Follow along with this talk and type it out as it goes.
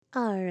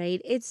All right,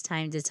 it's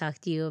time to talk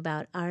to you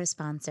about our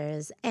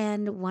sponsors,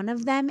 and one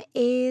of them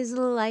is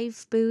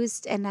Life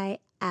Boost, and I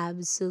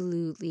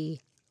absolutely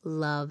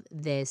love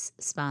this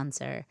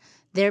sponsor.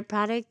 Their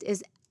product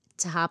is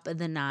top of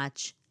the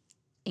notch,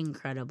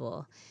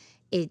 incredible.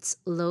 It's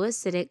low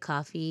acidic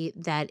coffee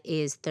that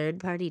is third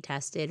party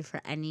tested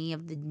for any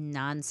of the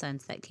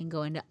nonsense that can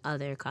go into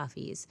other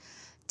coffees.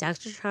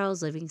 Dr.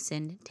 Charles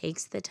Livingston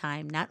takes the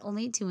time not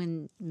only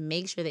to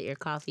make sure that your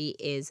coffee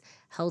is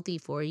healthy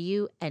for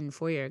you and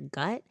for your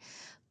gut,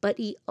 but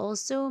he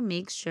also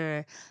makes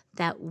sure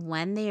that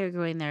when they are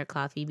growing their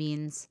coffee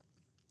beans,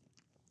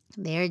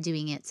 they are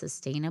doing it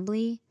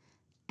sustainably.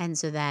 And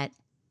so that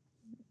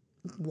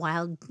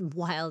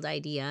wild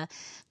idea,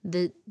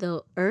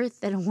 the earth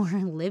that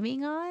we're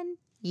living on,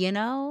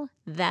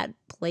 that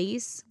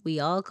place we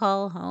all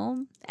call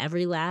home,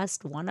 every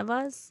last one of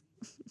us,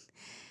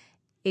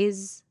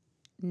 is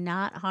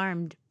not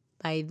harmed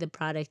by the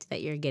product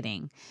that you're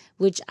getting,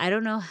 which I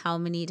don't know how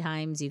many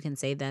times you can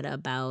say that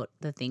about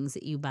the things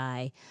that you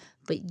buy,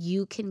 but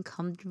you can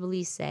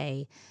comfortably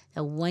say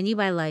that when you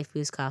buy Life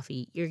Boost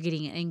coffee, you're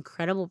getting an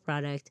incredible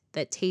product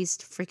that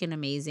tastes freaking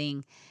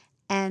amazing,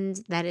 and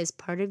that is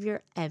part of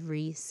your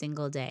every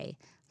single day.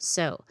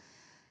 So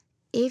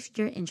if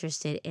you're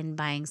interested in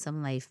buying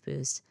some Life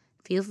Boost,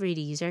 feel free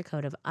to use our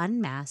code of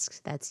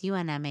UNMASKED, that's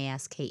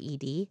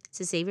UNMASKED,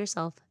 to save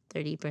yourself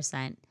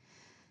 30%.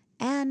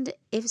 And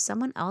if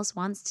someone else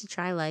wants to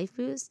try Life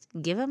Boost,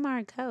 give them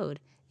our code.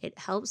 It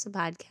helps the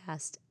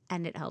podcast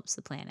and it helps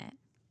the planet.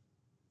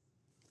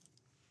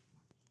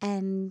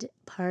 And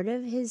part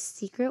of his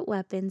secret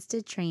weapons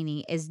to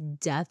training is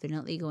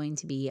definitely going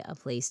to be a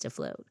place to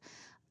float.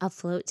 A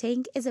float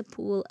tank is a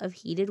pool of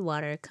heated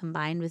water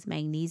combined with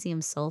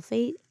magnesium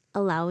sulfate,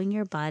 allowing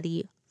your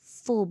body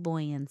full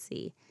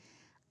buoyancy.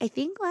 I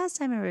think last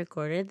time I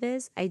recorded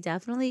this, I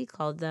definitely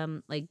called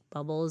them like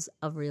bubbles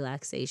of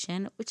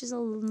relaxation, which is a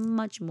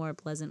much more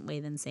pleasant way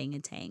than saying a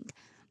tank.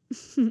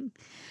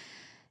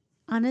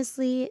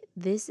 Honestly,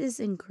 this is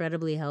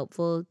incredibly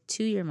helpful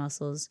to your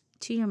muscles,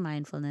 to your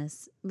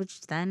mindfulness, which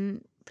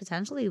then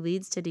potentially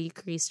leads to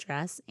decreased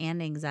stress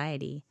and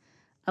anxiety.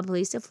 A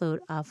Place to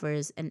Float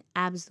offers an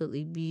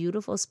absolutely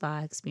beautiful spa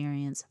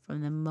experience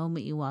from the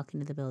moment you walk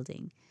into the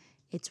building.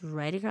 It's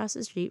right across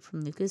the street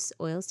from Lucas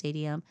Oil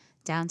Stadium,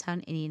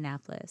 downtown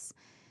Indianapolis.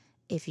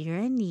 If you're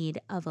in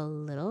need of a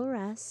little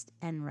rest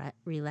and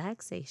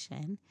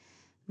relaxation,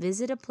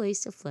 visit A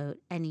Place to Float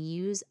and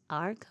use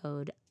our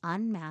code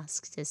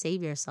UNMASKED to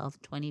save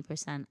yourself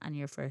 20% on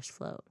your first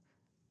float.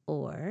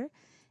 Or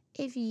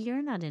if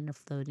you're not into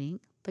floating,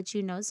 but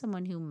you know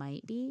someone who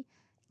might be,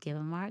 give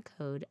them our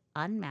code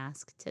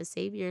UNMASKED to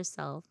save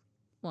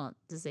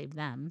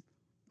them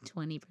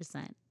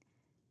 20%.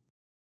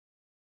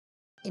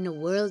 In a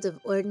world of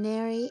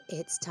ordinary,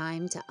 it's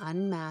time to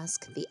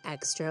unmask the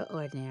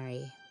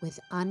extraordinary with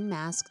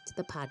Unmasked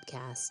the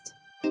Podcast.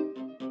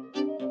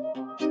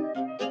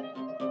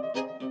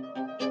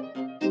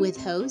 With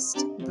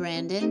host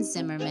Brandon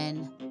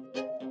Zimmerman.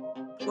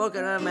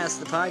 Welcome to Unmask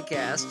the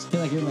Podcast. I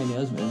feel like you're my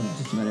husband,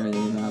 just about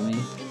everything about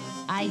me.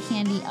 Eye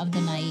candy of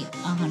the night,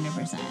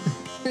 100%.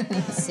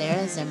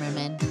 Sarah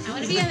Zimmerman. I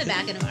want to be on the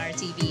back end of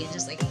RTV and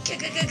just like,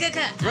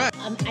 Right.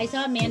 I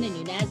saw Amanda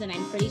Nunes, and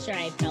I'm pretty sure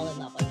I fell in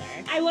love with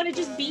her. I want to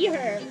just be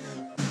her.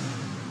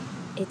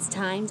 It's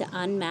time to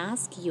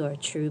unmask your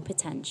true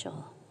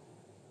potential.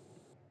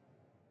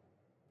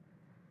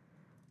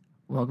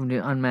 Welcome to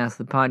Unmask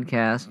the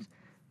Podcast.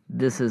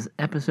 This is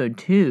episode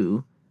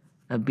 2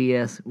 of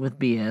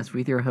BS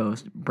with your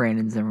host,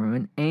 Brandon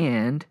Zimmerman,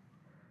 and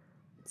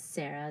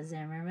Sarah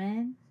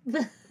Zimmerman.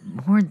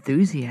 more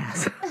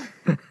enthusiasm.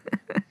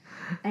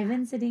 I've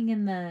been sitting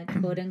in the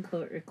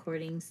quote-unquote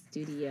recording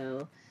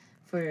studio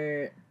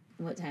for,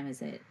 what time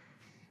is it?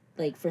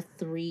 Like for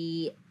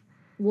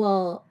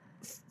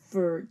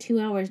 2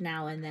 hours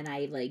now, and then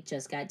I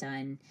just got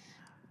done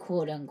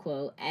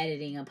quote-unquote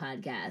editing a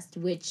podcast,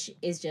 which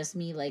is just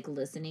me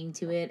listening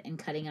to it and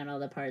cutting out all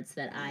the parts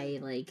that I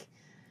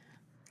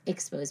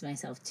expose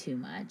myself too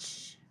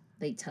much,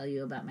 tell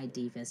you about my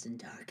deepest and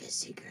darkest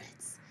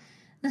secrets.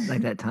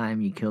 Like that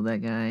time you killed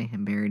that guy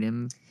and buried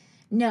him.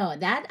 No,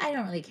 that I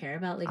don't really care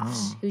about.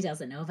 Who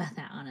doesn't know about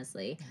that,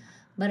 honestly?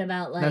 But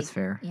about That's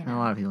fair. A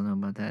lot of people know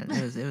about that.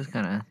 It was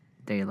kind of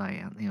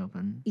daylight out in the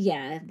open.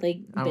 Yeah,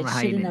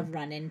 bitch shouldn't have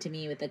run into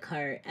me with a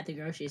cart at the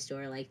grocery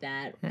store like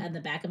that. Yeah. On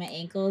the back of my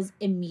ankles,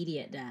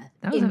 immediate death.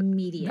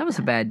 That was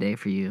a bad day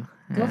for you.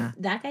 Yeah.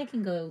 That guy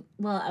can go.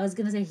 Well, I was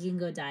gonna say he can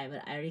go die,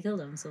 but I already killed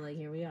him. So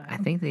here we are. I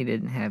think they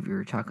didn't have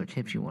your chocolate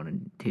chips you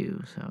wanted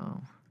to,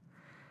 so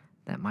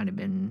that might have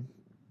been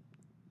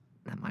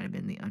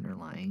the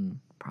underlying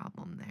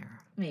problem there.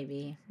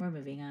 Maybe. We're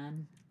moving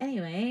on.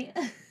 Anyway.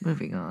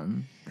 Moving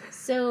on.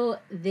 So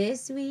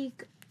this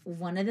week,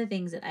 one of the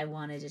things that I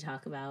wanted to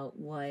talk about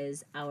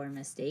was our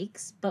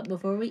mistakes. But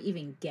before we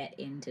even get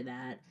into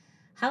that,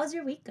 how's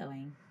your week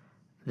going?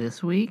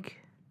 This week?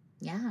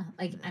 Yeah.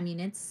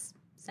 It's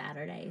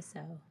Saturday,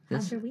 so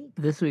how's your week?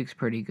 This week's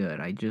pretty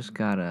good. I just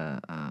got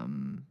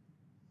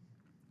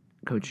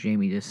Coach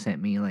Jamie just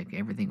sent me like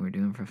everything we're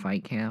doing for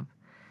fight camp.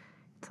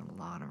 It's a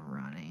lot of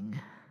running.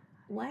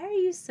 Why are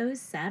you so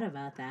sad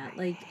about that?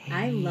 Like,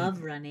 I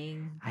love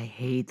running. I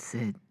hates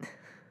it.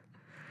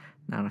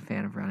 Not a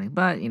fan of running,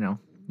 but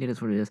it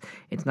is what it is.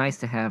 It's nice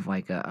to have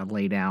like a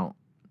laid out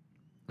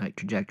like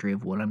trajectory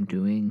of what I'm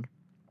doing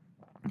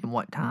and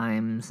what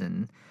times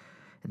and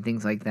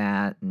things like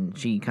that. And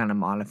she kind of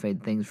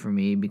modified things for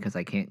me because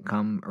I can't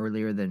come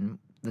earlier than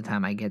the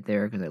time I get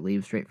there because I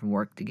leave straight from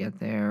work to get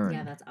there. Yeah,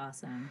 And that's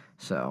awesome.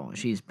 so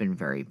she's been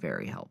very,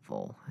 very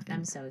helpful.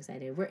 I'm so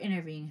excited. We're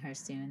interviewing her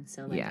soon,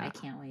 so like Yeah. I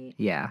can't wait.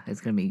 Yeah, it's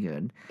gonna be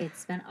good.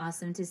 It's been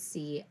awesome to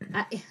see.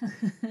 I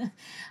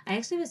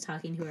actually was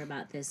talking to her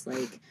about this,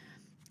 like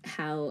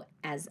how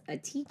as a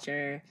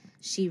teacher,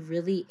 she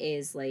really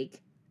is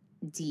like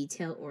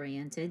detail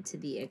oriented to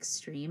the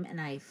extreme,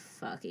 and I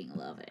fucking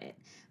love it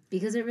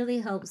because it really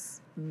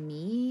helps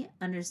me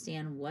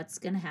understand what's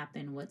going to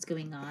happen, what's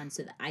going on,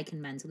 so that I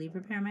can mentally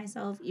prepare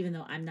myself, even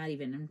though I'm not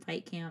even in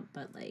fight camp,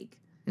 but like,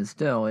 And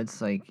still,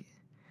 it's like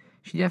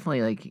she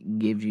definitely like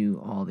gives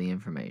you all the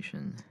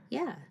information,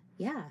 yeah,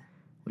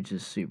 which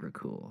is super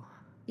cool.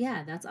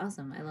 yeah, that's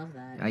awesome. I love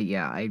that.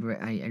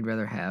 I'd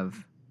rather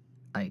have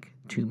like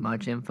too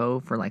much info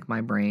for like my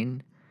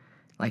brain.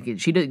 Like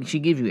she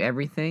gives you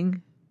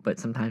everything, but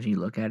sometimes you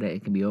look at it,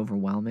 it can be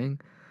overwhelming.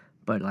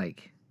 But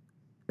like,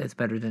 it's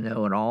better to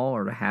know it all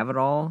or to have it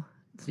all,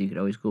 so you could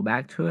always go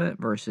back to it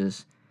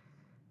versus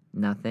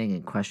nothing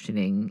and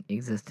questioning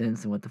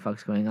existence and what the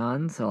fuck's going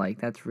on. So like,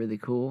 that's really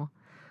cool.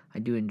 I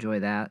do enjoy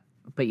that.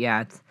 But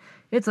yeah,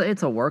 it's a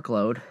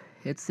workload.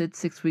 It's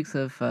 6 weeks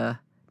of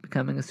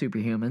becoming a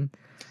superhuman.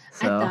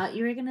 So I thought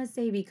you were going to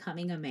say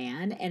becoming a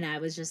man, and I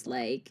was just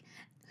like,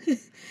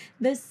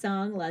 this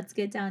song, Let's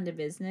Get Down to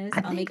Business,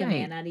 I'll make a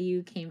man out of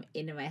you, came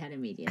into my head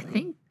immediately. I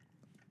think,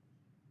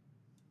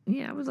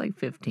 yeah, I was like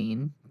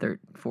 15,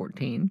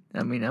 14.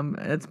 I mean,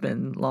 it's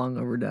been long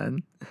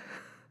overdone.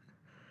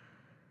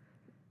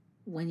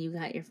 When you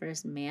got your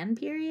first man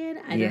period?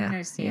 I Yeah, don't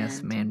understand.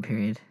 Yes, man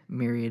period.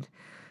 Myriad.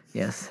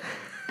 Yes.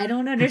 I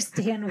don't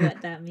understand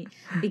what that means.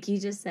 Like you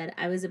just said,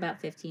 I was about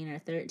 15 or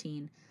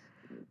 13.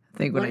 I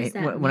think What does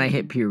that when I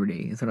hit mean?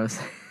 puberty is what I was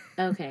saying.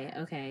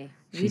 Okay.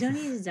 We don't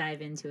need to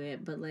dive into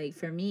it, but like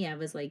for me, I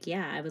was like,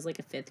 yeah, I was like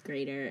a 5th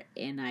grader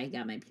and I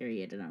got my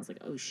period and I was like,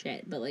 oh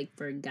shit. But like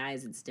for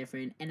guys, it's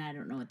different and I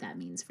don't know what that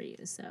means for you.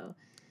 So,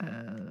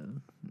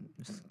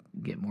 Just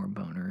get more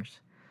boners.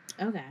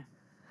 okay.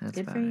 That's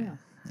Good for about you. it.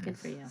 It's good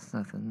for you. It's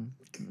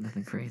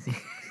nothing crazy.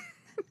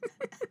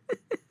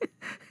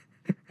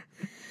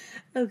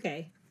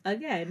 Okay.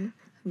 Again,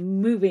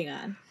 moving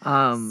on.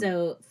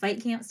 So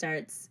fight camp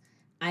starts.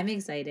 I'm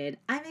excited.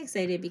 I'm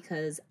excited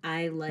because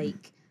I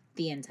like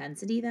the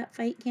intensity that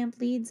fight camp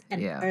leads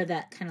and Yeah. or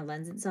that kind of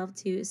lends itself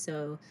to.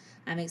 So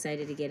I'm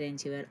excited to get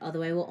into it.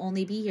 Although I will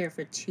only be here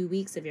for 2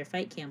 weeks of your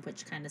fight camp,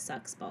 which kind of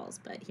sucks balls.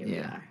 But here we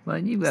are.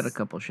 But you've got a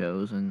couple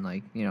shows, and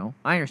like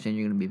I understand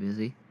you're gonna be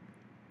busy.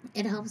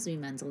 It helps me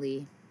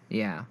mentally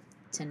Yeah.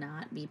 to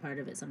not be part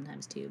of it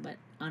sometimes too. But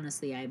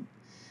honestly, I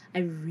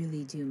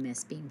really do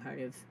miss being part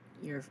of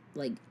your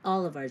like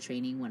all of our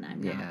training when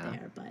I'm Yeah. not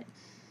there. But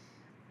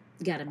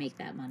gotta make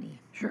that money.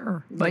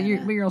 Sure, but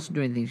Yeah. you're also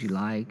doing things you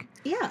like.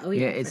 Yeah. Oh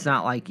Yeah, yeah. it's for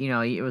not like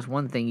it was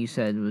one thing you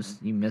said was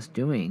you missed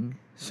doing,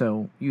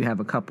 so you have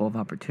a couple of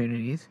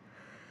opportunities,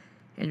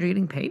 and you're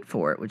getting paid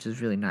for it, which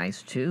is really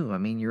nice too. I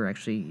mean, you're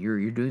actually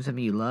you're doing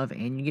something you love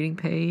and you're getting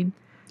paid.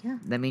 Yeah.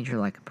 That means you're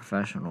like a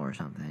professional or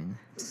something.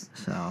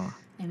 So.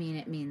 I mean,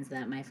 it means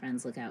that my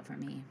friends look out for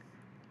me.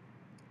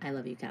 I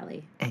love you,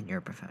 Callie. And you're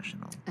a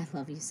professional. I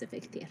love you,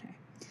 Civic Theater.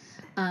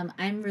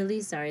 I'm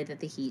really sorry that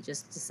the heat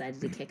just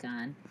decided to kick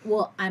on.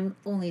 Well, I'm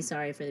only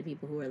sorry for the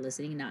people who are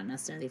listening, not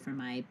necessarily for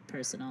my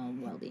personal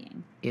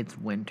well-being. It's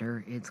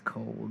winter. It's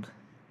cold.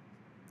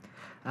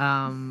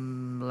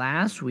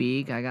 Last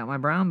week I got my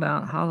brown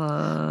belt.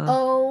 Holla.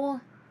 Oh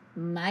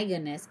my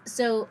goodness.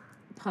 So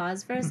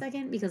pause for a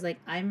second because like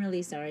I'm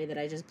really sorry that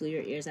I just blew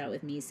your ears out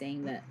with me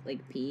saying that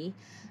like pee.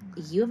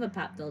 You have a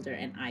pop filter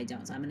and I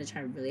don't, so I'm gonna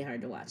try really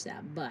hard to watch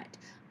that. But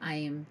I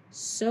am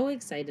so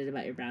excited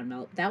about your brown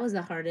belt. That was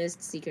the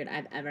hardest secret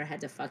I've ever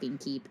had to fucking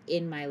keep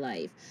in my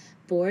life.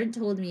 Ford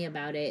told me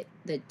about it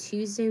the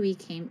Tuesday we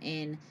came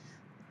in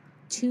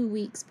 2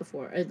 weeks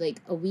before, or like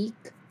a week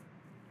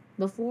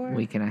before.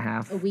 Week and a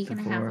half. A week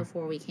and a half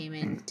before we came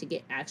in to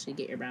get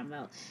your brown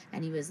belt.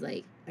 And he was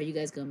like, are you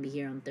guys going to be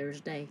here on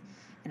Thursday?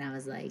 And I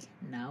was like,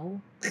 no.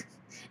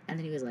 And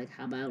then he was like,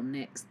 how about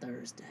next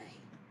Thursday?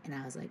 And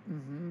I was like,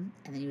 mm-hmm.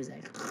 And then he was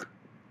like,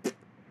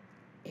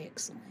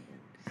 excellent.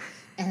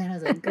 And then I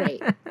was like,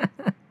 great.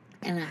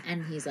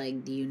 And he's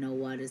like, do you know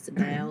what it's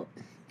about?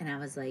 And I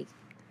was like,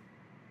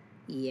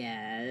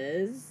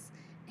 yes.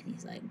 And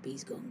he's like,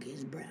 B's going to get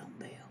his brown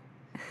belt.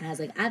 And I was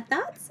like, I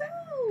thought so.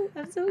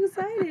 I'm so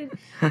excited.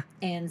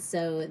 And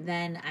so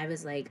then I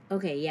was like,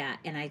 okay, yeah.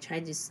 And I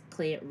tried to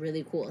play it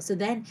really cool. So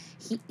then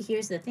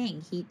here's the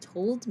thing. He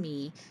told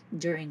me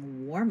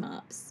during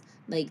warm-ups,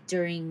 like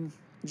during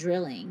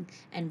drilling,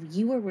 and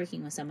you were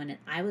working with someone and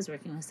I was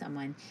working with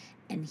someone,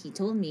 and he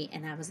told me,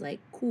 and I was like,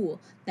 cool.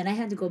 Then I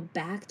had to go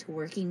back to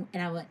working,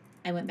 and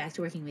I went back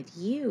to working with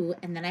you,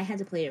 and then I had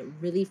to play it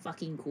really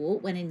fucking cool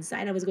when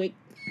inside I was going,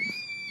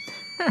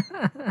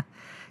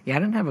 Yeah, I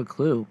didn't have a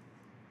clue.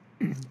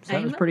 So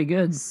that was I'm pretty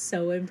good.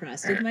 so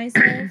impressed with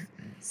myself.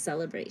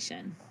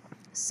 Celebration.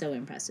 So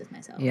impressed with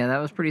myself. Yeah, that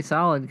was pretty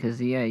solid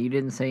because, yeah, you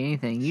didn't say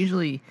anything.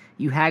 Usually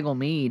you haggle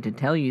me to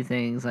tell you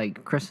things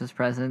like Christmas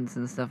presents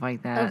and stuff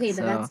like that. Okay, but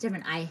so. that's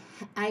different.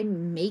 I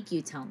make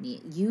you tell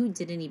me. You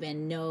didn't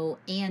even know,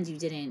 and you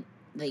didn't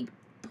like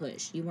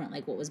push. You weren't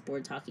like, what was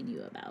Board talking to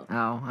you about?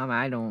 Oh,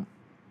 I don't.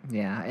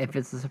 Yeah, if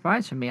it's a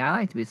surprise for me, I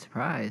like to be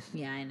surprised.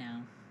 Yeah, I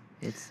know.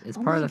 It's Oh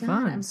part my of the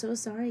God, fun. I'm so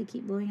sorry. I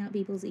keep blowing out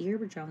people's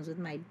eardrums with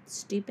my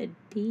stupid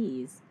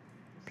peas.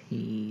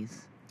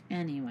 Peas.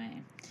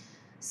 Anyway,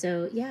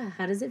 so yeah,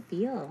 how does it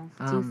feel?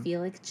 Do you feel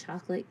like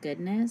chocolate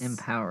goodness?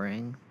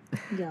 Empowering.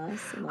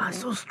 Yes, I'm love it.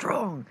 so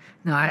strong.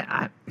 No,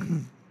 I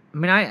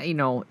mean, you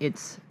know,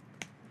 it's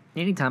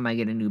anytime I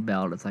get a new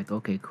belt, it's like,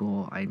 okay,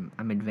 cool. I'm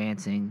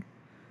advancing.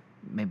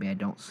 Maybe I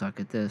don't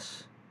suck at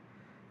this,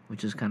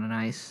 which is kind of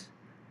nice.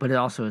 But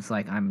it's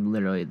like I'm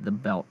literally the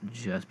belt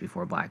just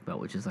before black belt,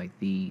 which is like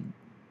the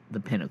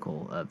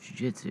pinnacle of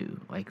jiu-jitsu.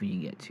 Like when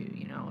you get to,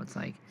 you know, it's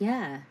like,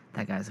 Yeah.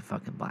 that guy's a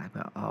fucking black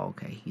belt. Oh,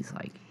 okay, he's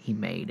like, he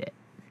made it.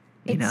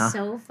 You It's know?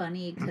 so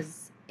funny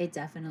because it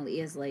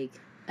definitely is like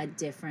a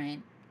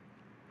different,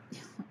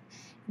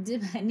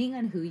 depending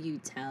on who you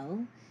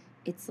tell,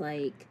 it's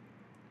like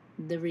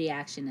the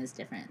reaction is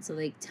different. So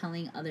like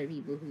telling other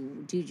people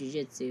who do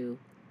jujitsu,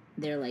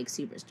 they're like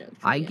super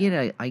stoked for I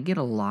you. get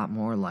a lot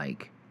more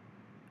like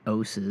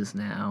oses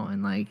now,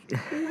 and like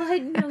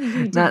What? No,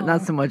 you don't.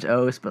 not so much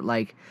os, but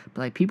like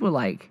people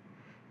like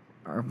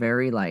are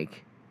very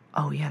like,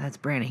 oh yeah, that's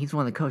Brandon. He's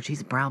one of the coaches.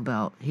 He's a brown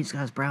belt. He's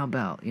got his brown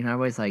belt. You know,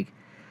 everybody's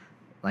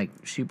like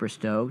super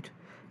stoked,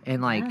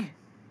 and like Yeah.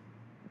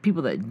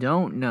 people that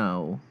don't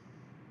know,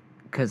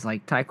 because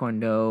like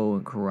taekwondo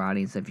and karate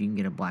and stuff, you can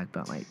get a black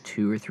belt in like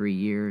 2 or 3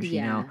 years.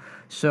 You know, Yeah.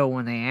 so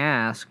when they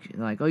ask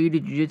like, oh, you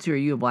did jiu-jitsu, are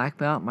you a black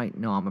belt? I'm like,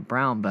 no, I'm a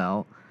brown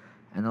belt.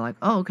 And they're like,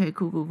 oh, okay,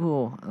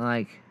 cool.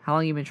 Like, how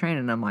long you been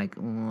training? I'm like,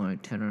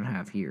 like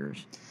 10.5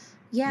 years.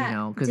 Yeah. You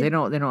know, because they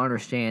don't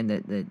understand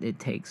that it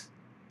takes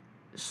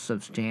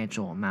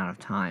substantial amount of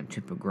time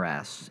to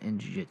progress in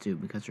jiu-jitsu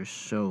because there's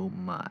so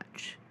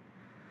much.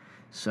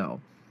 So,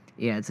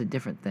 yeah, it's a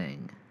different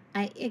thing.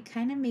 It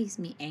kind of makes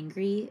me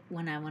angry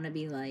when I want to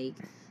be like,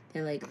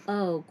 they're like,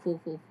 oh,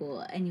 cool.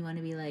 And you want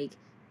to be like,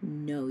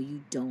 no,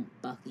 you don't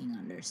fucking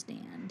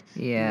understand.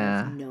 Yeah,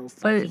 You have no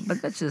fucking... but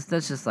that's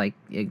just like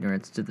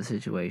ignorance to the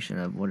situation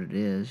of what it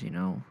is, you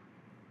know.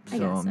 I So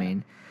guess I so.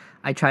 mean,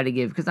 I try to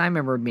give, because I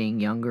remember being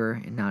younger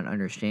and not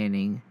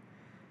understanding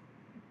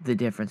the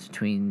difference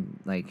between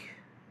like,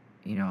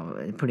 you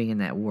know, putting in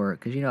that work,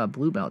 because you know a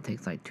blue belt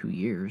takes like 2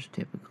 years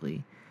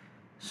typically.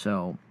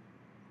 So,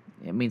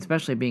 I mean,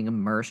 especially being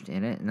immersed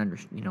in it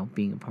and you know,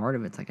 being a part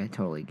of it, it's like I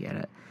totally get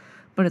it.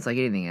 But it's like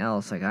anything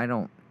else. Like I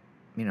don't,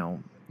 you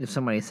know, if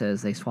somebody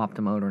says they swapped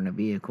a motor in a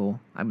vehicle,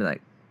 I'd be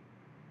like,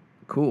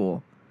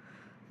 cool.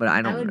 But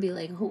I don't. I would be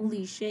like,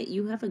 holy shit,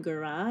 you have a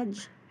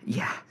garage?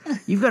 Yeah,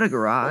 you've got a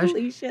garage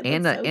Holy shit,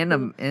 and that's a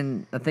so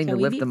and cool. a thing Can to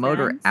we lift be the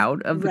motor friends?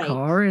 out of the Right.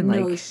 car and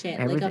no like shit,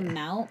 everything. like a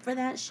mount for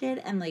that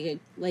shit, and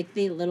like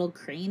the little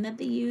crane that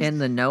they use. And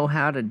the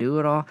know-how to do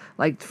it all.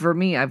 Like, for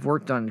me, I've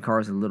worked on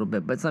cars a little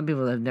bit, but some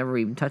people that have never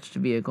even touched a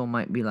vehicle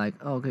might be like,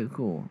 oh, okay,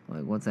 cool.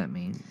 Like, what's that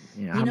mean?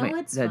 You know, You know many,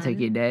 what's does that take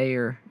fun? you a day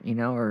or, you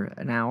know, or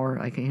an hour?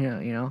 Like, you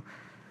know.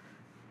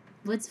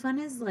 What's fun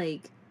is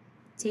like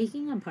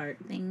taking apart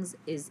things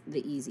is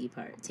the easy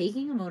part.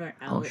 Taking a motor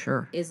out Oh,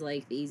 sure. is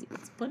like the easy.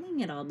 It's putting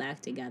it all back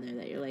together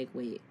that you're like,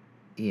 wait,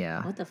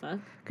 Yeah. what the fuck?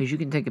 Because you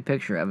can take a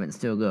picture of it and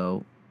still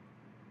go,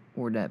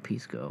 where'd that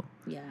piece go?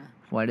 Yeah.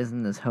 Why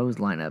doesn't this hose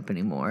line up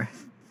anymore?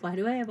 Why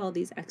do I have all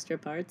these extra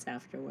parts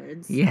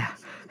afterwards? Yeah.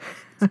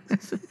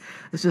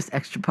 It's just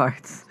extra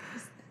parts.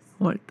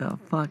 What the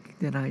fuck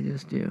did I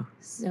just do?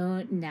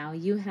 So now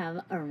you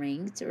have a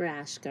ranked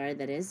rash guard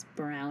that is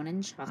brown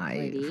and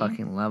chocolatey. I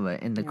fucking love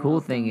it. And the You're cool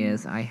thing welcome.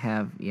 is, I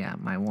have,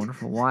 my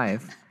wonderful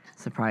wife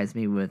surprised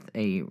me with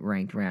a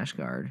ranked rash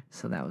guard.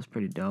 So that was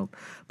pretty dope.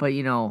 But,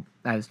 you know,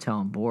 I was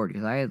telling Board,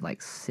 because I had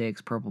like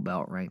 6 purple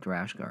belt ranked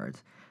rash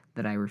guards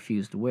that I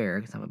refused to wear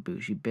because I'm a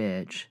bougie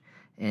bitch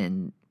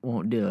and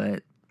won't do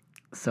it.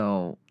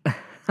 So I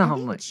I'm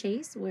think like,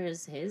 Chase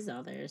wears his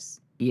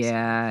others.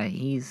 yeah,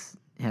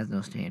 has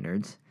no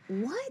standards.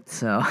 What?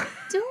 So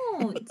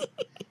Don't.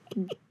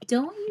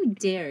 Don't you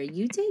dare.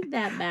 You take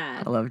that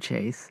back. I love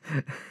Chase.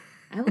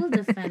 I will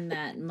defend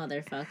that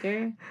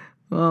motherfucker.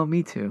 Well,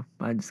 me too.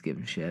 I just give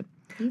him shit.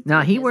 You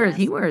No, threw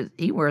he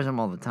his wears them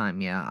all the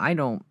time. Yeah, I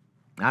don't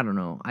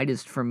know.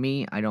 For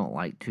me, I don't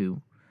like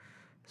to.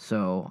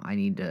 So I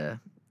need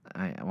to.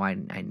 I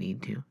want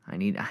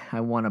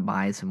to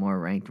buy some more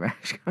ranked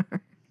rash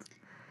guards.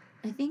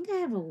 I think I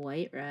have a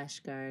white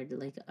rash guard,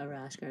 like a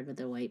rash guard with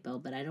a white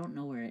belt, but I don't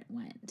know where it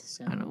went.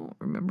 So I don't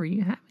remember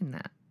you having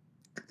that.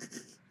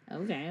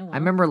 Okay, well. I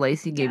remember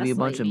Lacey gave you a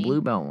bunch gaslight of me.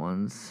 blue belt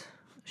ones.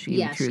 She gave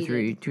Yeah, you she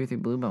did. two or three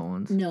blue belt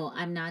ones. No,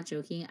 I'm not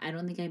joking. I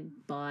don't think I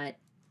bought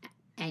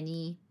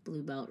any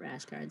blue belt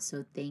rash guards.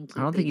 So thank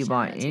you. I don't think Big you shout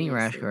bought out to any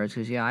rash Lacey. guards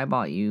because I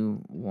bought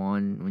you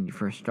one when you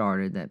first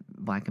started, that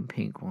black and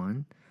pink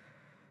one.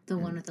 The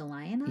one with the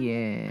lion on it?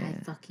 Yeah.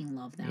 I fucking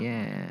love that one.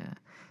 Yeah.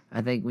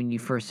 I think when you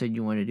first said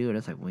you wanted to do it, I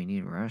was like, we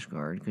need a rash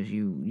guard because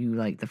you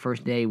like the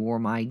first day wore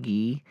my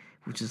gi,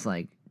 which is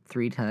like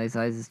 3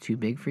 sizes too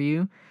big for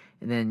you,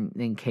 and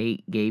then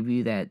Kate gave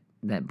you that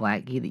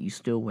black gi that you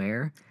still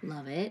wear.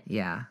 Love it.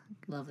 Yeah.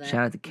 Love that.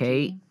 Shout out to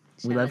Kate.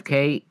 We Shout love out to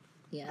Kate.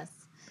 Yes.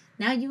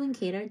 Now you and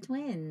Kate are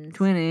twins.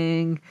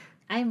 Twinning.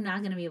 I'm not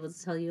going to be able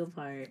to tell you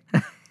apart.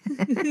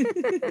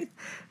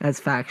 That's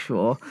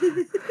factual.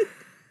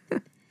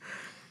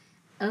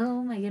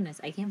 Oh my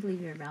goodness, I can't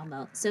believe you're a brown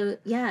belt. So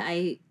yeah,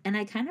 I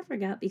kind of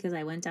forgot because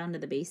I went down to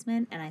the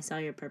basement and I saw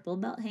your purple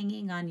belt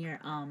hanging on your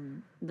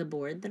the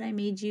board that I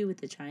made you with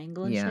the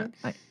triangle and Yeah.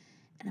 shit.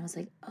 And I was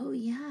like, oh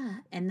yeah.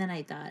 And then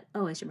I thought,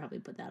 oh, I should probably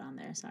put that on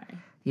there. Sorry.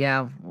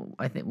 Yeah,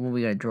 I think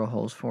we got to drill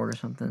holes for it or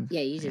something.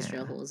 Yeah, you just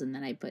drill holes and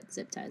then I put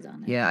zip ties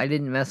on it. Yeah, I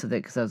didn't mess with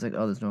it because I was like,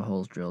 oh, there's no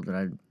holes drilled, and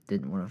I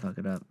didn't want to fuck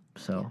it up.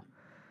 So,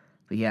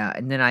 but yeah,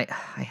 and then I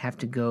have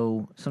to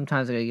go.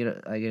 Sometimes I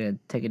gotta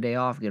take a day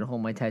off, get a hold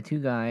of my tattoo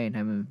guy, and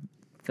have him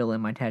fill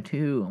in my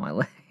tattoo on my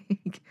leg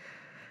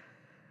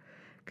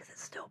because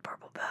it's still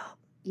purple belt.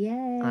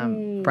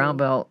 Yay. Brown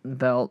belt,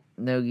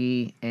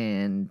 nogi,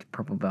 and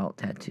purple belt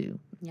tattoo.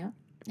 Yep.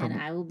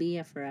 And I will be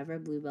a forever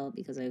blue belt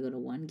because I go to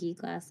 1 gi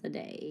class a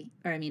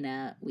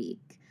week.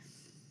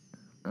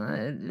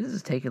 This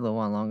is taking a little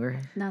while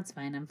longer. That's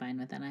fine. I'm fine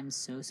with that. I'm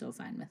so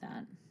fine with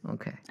that.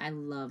 Okay. I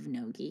love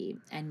no-gi,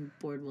 and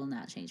board will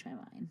not change my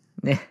mind.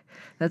 Yeah,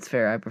 that's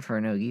fair. I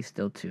prefer nogi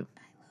still too.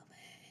 I love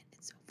it.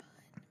 It's so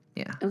fun.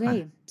 Yeah.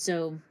 Okay,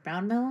 so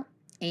brown belt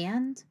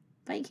and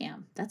fight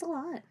camp. That's a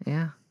lot.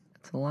 Yeah,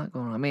 it's a lot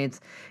going on. I mean,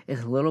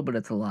 it's a little, but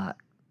it's a lot.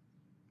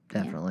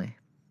 Definitely.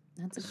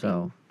 That's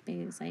a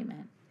big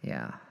excitement.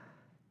 Yeah.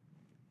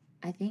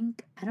 I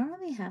think I don't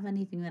really have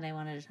anything that I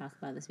wanted to talk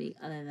about this week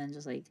other than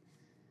just like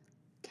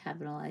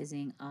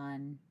capitalizing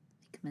on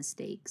like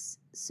mistakes.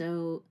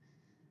 So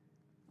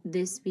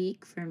this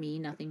week for me,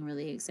 nothing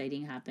really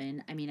exciting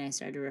happened. I mean, I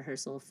started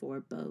rehearsal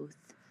for both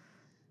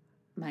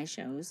my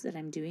shows that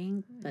I'm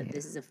doing, but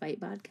this is a fight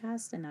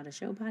podcast and not a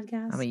show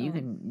podcast. I mean, you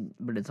can,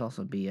 but it's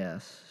also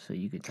BS, so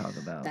you could talk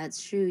about.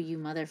 That's true, you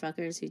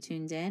motherfuckers who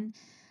tuned in.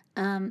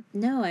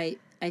 No, I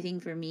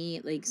think for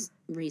me, like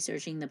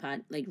researching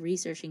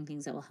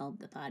things that will help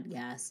the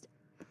podcast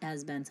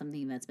has been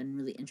something that's been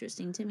really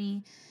interesting to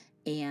me,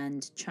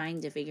 and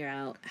trying to figure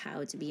out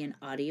how to be an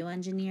audio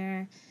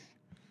engineer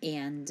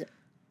and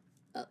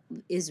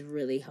is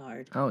really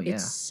hard. Oh, yeah.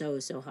 It's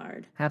so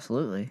hard.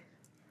 Absolutely.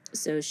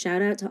 So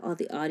shout out to all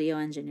the audio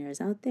engineers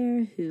out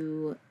there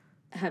who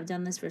have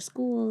done this for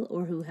school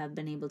or who have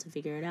been able to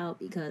figure it out,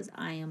 because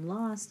I am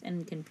lost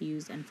and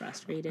confused and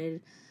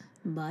frustrated,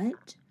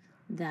 but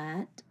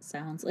that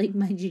sounds like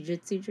my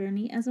jiu-jitsu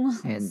journey as well.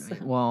 And so.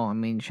 well, I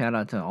mean, shout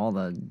out to all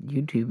the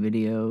YouTube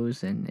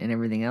videos and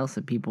everything else,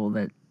 the people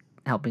that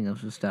helping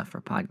us with stuff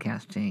for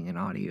podcasting and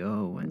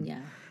audio. And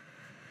Yeah.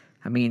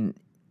 I mean,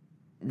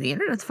 the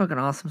internet's fucking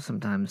awesome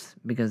sometimes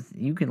because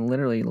you can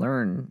literally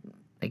learn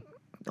like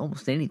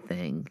almost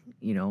anything.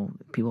 You know,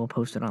 people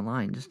post it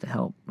online just to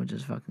help, which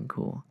is fucking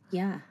cool.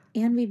 Yeah.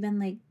 And we've been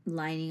like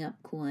lining up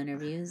cool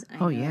interviews. I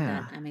know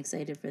yeah. that I'm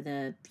excited for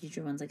the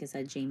future ones. Like I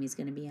said, Jamie's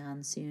going to be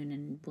on soon,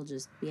 and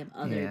we have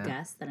other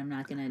guests that I'm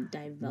not going to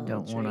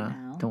divulge right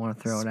now. Don't want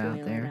to throw it out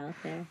Spoil there.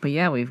 there. But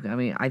yeah,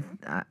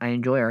 I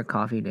enjoy our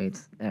coffee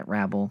dates at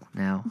Rabble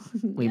now.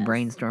 We Yes.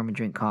 brainstorm and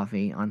drink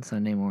coffee on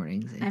Sunday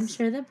mornings. I'm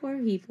sure the poor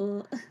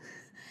people,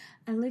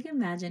 I like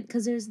imagine,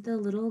 because there's the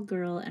little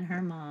girl and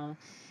her mom,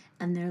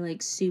 and they're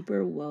like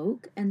super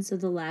woke. And so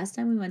the last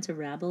time we went to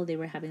Rabble, they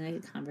were having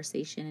like a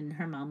conversation, and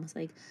her mom was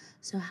like,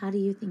 so how do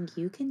you think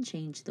you can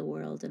change the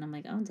world? And I'm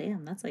like, oh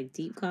damn, that's like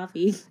deep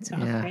coffee talk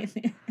right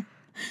there.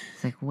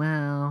 It's like,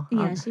 well,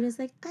 Yeah, she was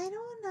like, I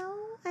don't know.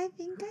 I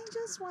think I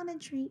just want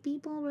to treat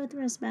people with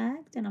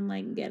respect. And I'm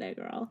like, get it,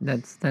 girl.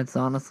 that's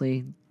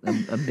honestly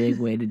a big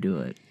way to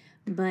do it.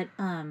 But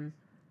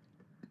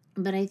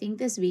I think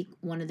this week,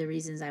 one of the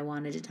reasons I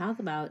wanted to talk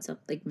about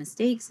like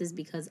mistakes is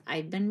because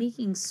I've been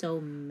making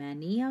so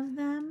many of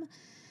them.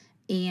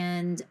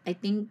 And I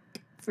think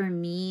for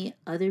me,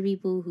 other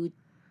people who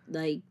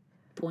like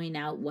point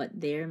out what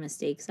their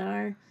mistakes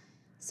are,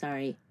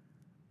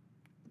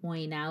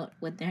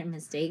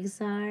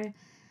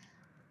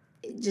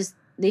 just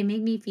they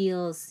make me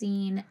feel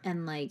seen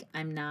and like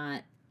I'm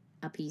not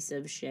a piece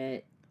of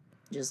shit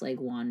just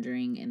like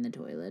wandering in the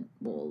toilet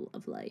bowl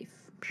of life.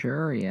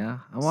 Sure, yeah.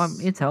 Well,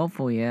 it's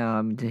helpful,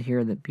 yeah, to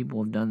hear that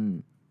people have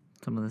done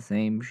some of the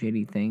same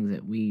shitty things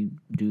that we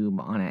do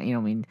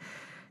on,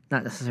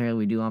 not necessarily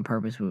we do on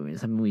purpose, but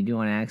something we do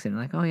on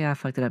accident. Like, oh yeah, I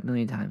fucked it up a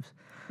million times.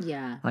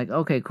 Yeah. Like,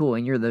 okay, cool,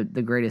 and you're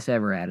the greatest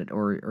ever at it,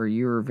 or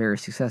you're very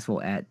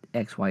successful at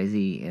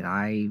XYZ, and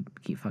I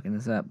keep fucking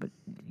this up, but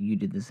you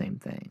did the same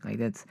thing. Like,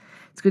 it's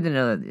good to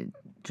know that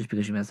just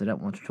because you mess it up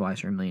once or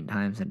twice or a million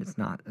times, that it's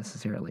not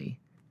necessarily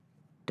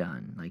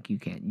done. Like, you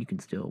can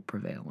still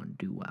prevail and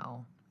do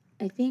well.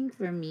 I think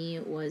for me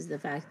it was the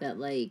fact that,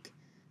 like,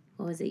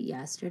 what was it,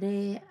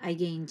 yesterday? I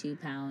gained 2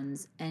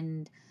 pounds.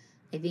 And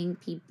I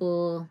think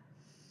people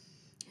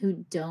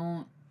who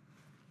don't,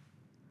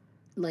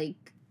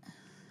 like,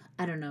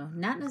 I don't know,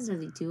 not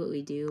necessarily do what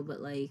we do,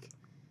 but, like,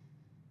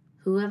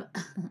 who have,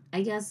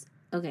 I guess,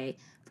 okay,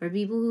 for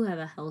people who have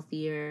a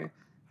healthier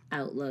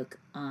outlook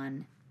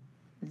on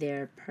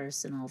their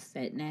personal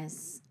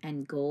fitness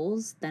and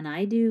goals than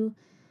I do,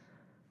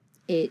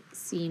 it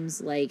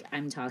seems like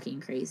I'm talking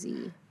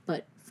crazy.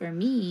 But for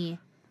me,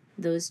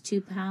 those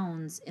 2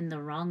 pounds in the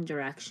wrong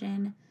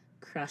direction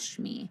crushed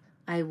me.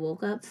 I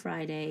woke up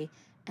Friday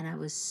and I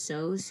was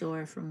so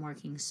sore from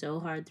working so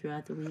hard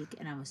throughout the week,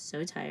 and I was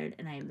so tired,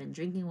 and I had been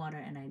drinking water,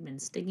 and I had been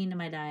sticking to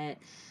my diet,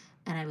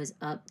 and I was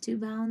up 2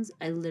 pounds.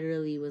 I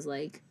literally was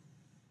like,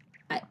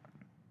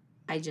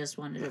 I just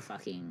wanted to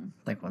fucking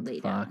Like, what lay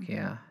the fuck? down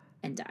Yeah.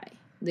 and die.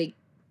 Like,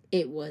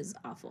 it was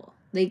awful.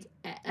 Like,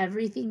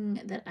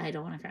 everything that, I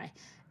don't want to cry,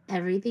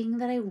 everything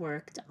that I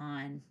worked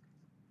on,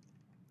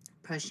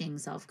 pushing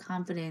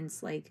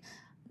self-confidence, like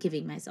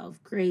giving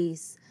myself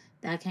grace,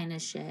 that kind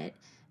of shit,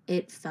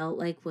 it felt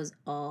like was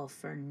all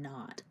for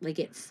naught. Like,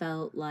 it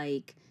felt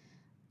like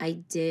I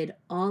did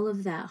all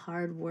of that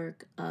hard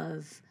work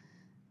of,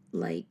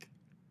 like,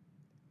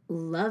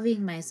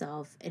 loving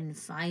myself and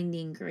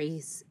finding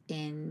grace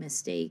in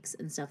mistakes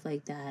and stuff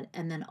like that,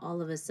 and then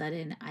all of a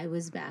sudden I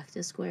was back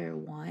to square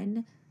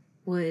one,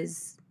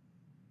 was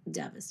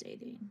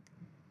devastating.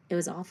 It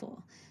was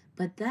awful.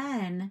 But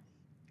then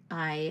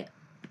I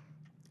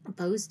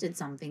posted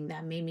something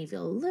that made me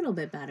feel a little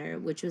bit better,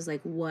 which was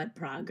like what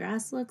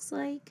progress looks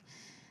like.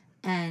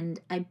 And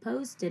I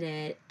posted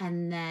it,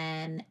 and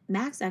then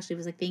Max actually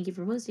was like, "Thank you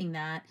for posting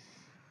that.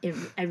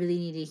 I really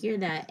need to hear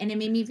that." And it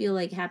made me feel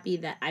like happy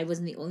that I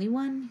wasn't the only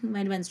one who might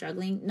have been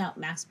struggling. No,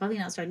 Max probably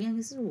not struggling.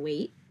 This is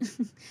weight,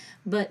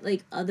 but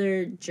like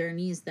other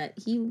journeys that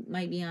he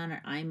might be on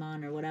or I'm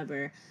on or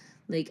whatever.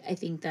 Like, I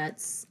think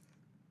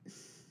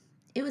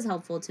it was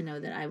helpful to know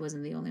that I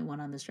wasn't the only one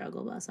on the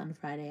struggle bus on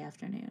Friday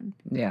afternoon.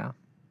 Yeah.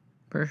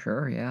 For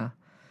sure, yeah.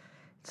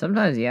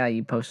 Sometimes, yeah,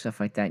 you post stuff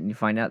like that and you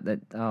find out that,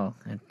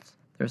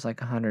 there's like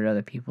 100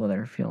 other people that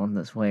are feeling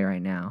this way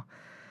right now.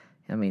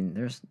 I mean,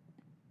 there's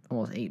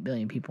almost 8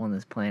 billion people on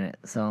this planet,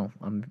 so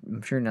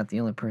I'm sure not the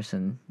only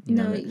person.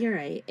 No, you're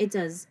right. It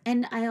does.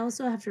 And I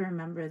also have to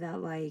remember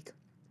that, like,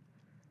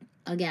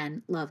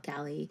 again, love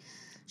Callie.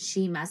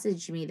 She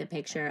messaged me the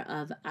picture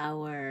of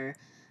our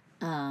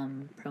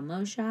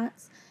promo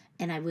shots,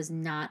 and I was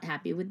not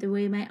happy with the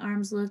way my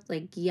arms looked.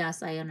 Like,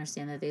 yes, I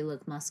understand that they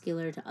look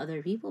muscular to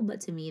other people,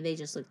 but to me, they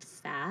just looked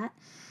fat.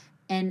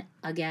 And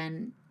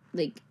again,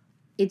 like,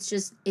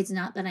 it's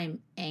not that I'm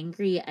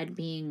angry at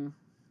being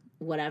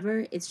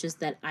whatever. It's just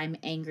that I'm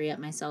angry at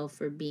myself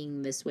for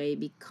being this way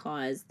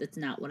because that's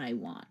not what I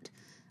want.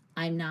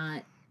 I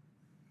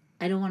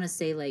don't want to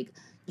say, like,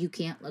 you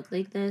can't look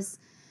like this,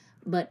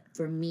 but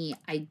for me,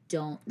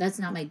 that's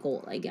not my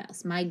goal, I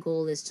guess. My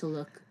goal is to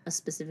look a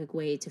specific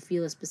way, to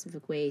feel a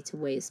specific way, to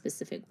weigh a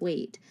specific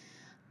weight.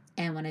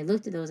 And when I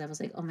looked at those, I was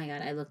like, oh my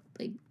God, I look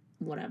like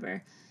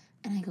whatever.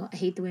 And I go, I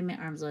hate the way my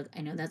arms look.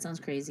 I know that sounds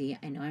crazy.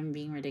 I know I'm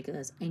being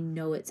ridiculous. I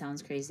know it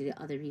sounds crazy to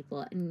other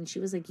people. And she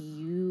was like,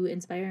 you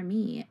inspire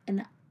me.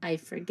 And I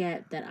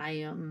forget that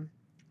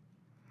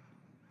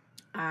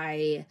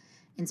I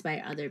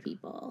inspire other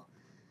people.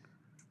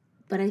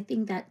 But I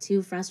think that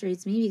too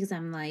frustrates me because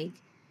I'm like,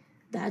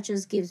 that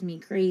just gives me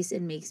grace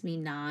and makes me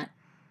not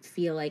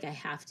feel like I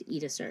have to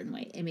eat a certain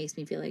way. It makes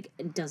me feel like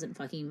it doesn't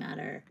fucking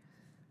matter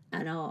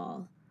at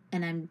all.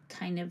 And I'm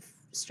kind of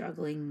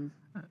struggling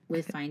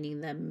with finding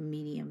the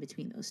medium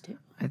between those two.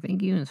 I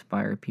think you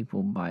inspire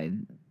people by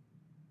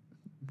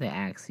the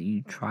acts that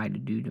you try to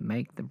do to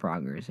make the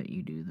progress that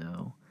you do,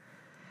 though.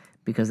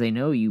 Because they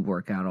know you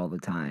work out all the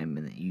time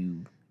and that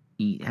you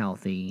eat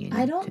healthy. And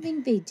I don't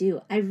think they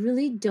do. I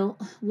really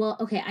don't. Well,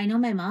 okay, I know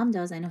my mom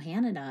does. I know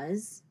Hannah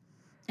does.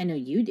 I know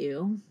you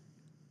do.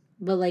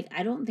 But, like,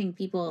 I don't think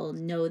people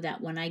know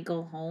that when I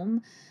go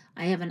home,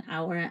 I have an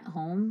hour at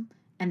home,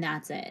 and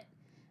that's it.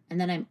 And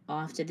then I'm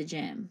off to the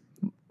gym.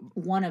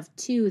 One of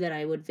two that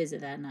I would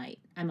visit that night.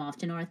 I'm off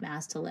to North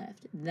Mass to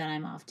lift. Then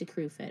I'm off to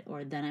Crewfit,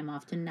 or then I'm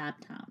off to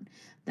Naptown.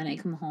 Then I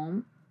come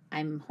home.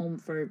 I'm home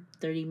for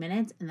 30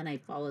 minutes, and then I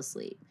fall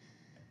asleep.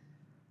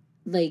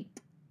 Like,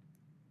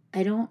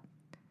 I don't...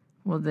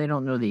 Well, they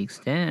don't know the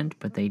extent,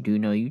 but they do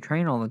know you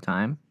train all the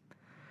time.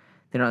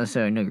 They don't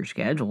necessarily know your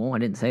schedule. I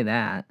didn't say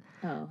that.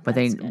 Oh, But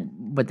that's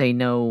good. they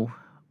know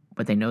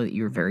that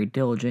you're very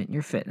diligent in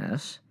your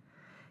fitness.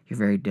 You're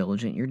very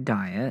diligent in your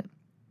diet.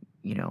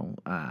 You know,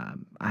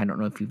 I don't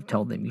know if you've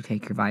told them you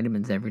take your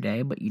vitamins every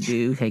day, but you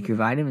do take your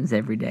vitamins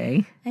every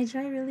day. I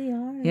try really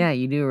hard. Yeah,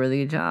 you do a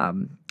really good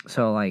job.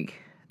 So, like,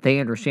 they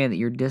understand that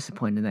you're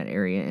disciplined in that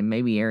area, and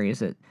maybe areas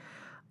that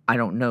I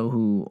don't know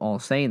who all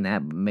saying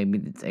that, but maybe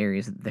it's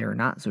areas that they're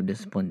not so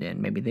disciplined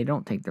in. Maybe they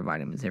don't take their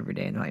vitamins every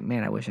day, and they're like,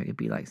 man, I wish I could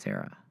be like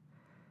Sarah.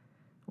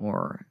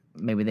 Or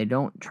maybe they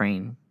don't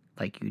train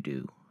like you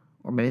do.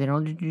 Or maybe they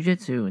don't do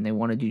jiu-jitsu and they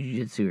want to do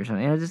jiu-jitsu or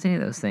something. Just any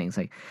of those things.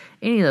 Like,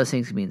 any of those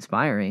things can be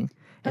inspiring.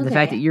 And the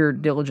fact that Okay. you're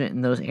diligent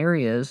in those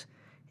areas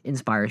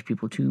inspires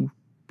people to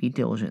be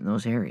diligent in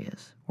those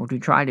areas. Or to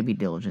try to be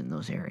diligent in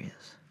those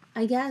areas.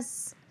 I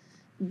guess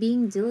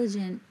being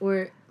diligent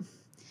or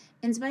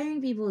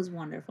inspiring people is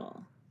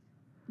wonderful,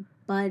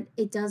 but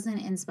it doesn't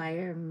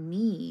inspire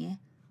me.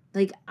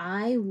 Like,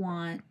 I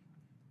want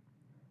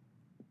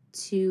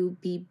to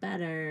be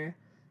better.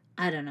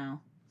 I don't know.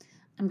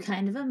 I'm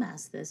kind of a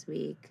mess this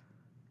week.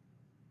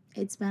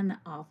 It's been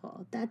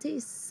awful. That day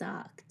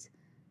sucked.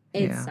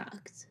 It Yeah.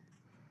 sucked.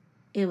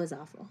 It was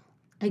awful.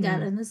 I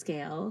got on the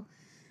scale.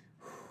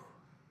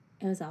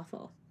 It was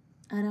awful.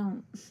 I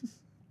don't.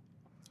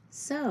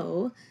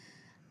 So,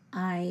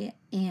 I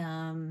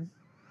am.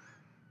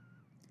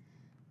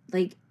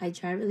 Like, I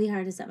try really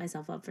hard to set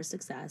myself up for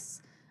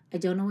success. I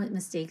don't know what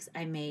mistakes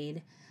I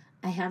made.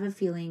 I have a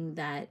feeling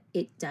that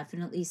it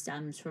definitely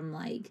stems from,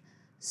 like,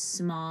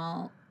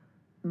 small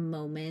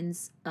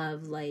moments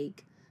of,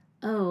 like,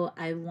 oh,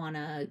 I want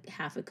a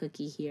half a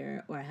cookie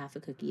here or a half a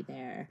cookie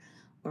there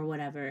or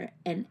whatever.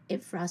 And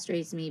it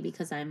frustrates me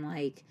because I'm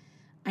like,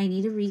 I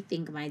need to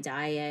rethink my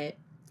diet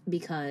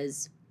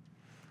because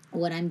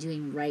what I'm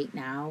doing right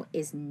now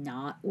is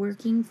not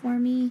working for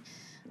me,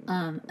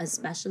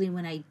 especially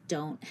when I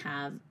don't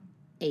have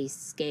a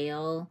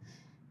scale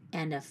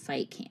and a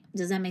fight camp.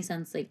 Does that make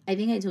sense? Like, I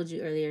think I told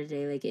you earlier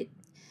today, like,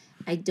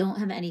 I don't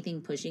have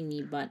anything pushing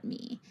me but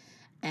me.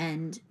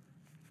 And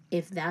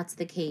if that's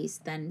the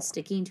case, then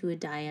sticking to a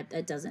diet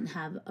that doesn't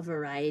have a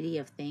variety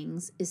of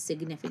things is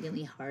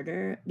significantly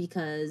harder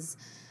because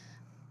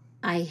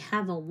I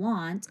have a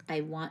want.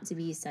 I want to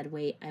be said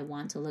weight. I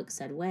want to look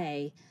said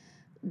way.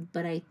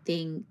 But I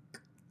think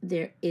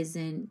there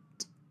isn't,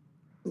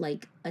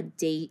 like, a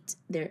date.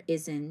 There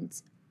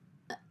isn't,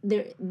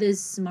 the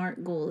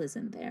SMART goal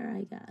isn't there,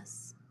 I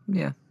guess.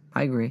 Yeah,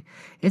 I agree.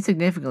 It's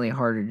significantly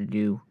harder to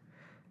do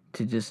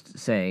to just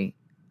say,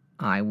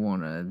 I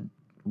want to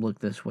look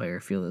this way or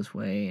feel this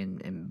way,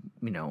 and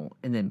you know,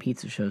 and then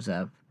pizza shows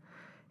up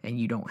and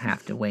you don't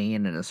have to weigh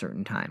in at a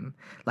certain time.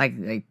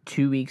 Like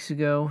 2 weeks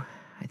ago,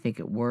 I think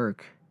at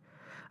work,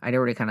 I'd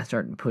already kind of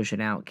started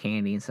pushing out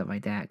candy and stuff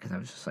like that because I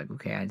was just like,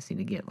 okay, I just need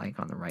to get, like,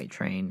 on the right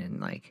train. And,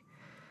 like,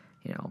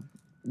 you know,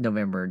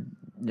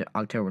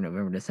 October,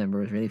 November, December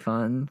was really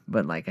fun,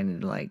 but, like, I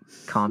need to, like,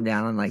 calm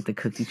down on, like, the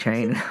cookie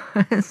train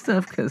and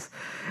stuff because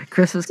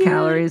Christmas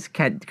calories,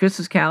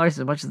 as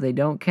much as they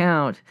don't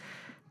count,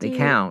 they Dude,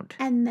 count.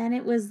 And then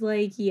it was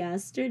like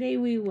yesterday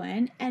we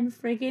went and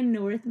friggin'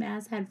 North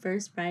Mass had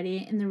First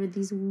Friday and there were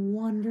these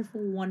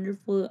wonderful,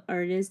 wonderful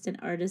artists and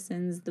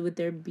artisans with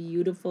their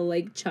beautiful,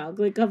 like,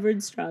 chocolate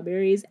covered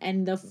strawberries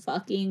and the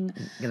fucking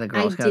Yeah, the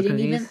Girl Scout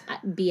cookies.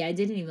 I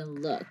didn't even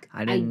look.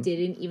 I I didn't-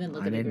 didn't even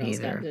look I at the didn't Girl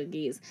Scout either.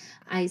 cookies.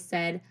 I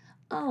said,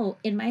 oh,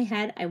 in my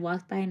head, I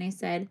walked by and I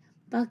said,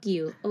 fuck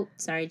you. Oh,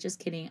 sorry, just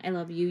kidding. I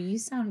love you. You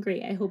sound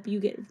great. I hope you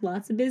get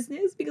lots of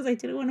business because I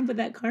didn't want to put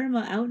that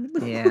karma out in the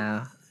world.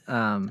 Yeah.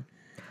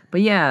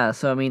 But yeah,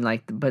 so I mean,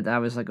 like, but I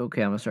was like,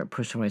 okay, I'm gonna start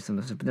pushing away some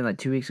of this stuff. But then, like,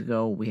 2 weeks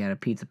ago, we had a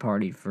pizza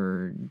party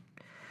for,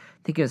 I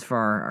think it was for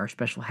our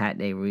special hat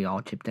day where we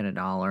all chipped in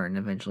 $1, and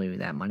eventually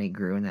that money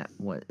grew, and that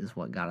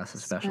what got us a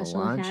special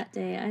lunch. Hat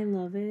day. I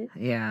love it.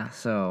 Yeah,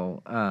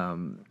 so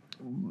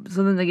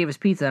then they gave us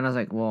pizza, and I was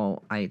like,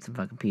 well, I ate some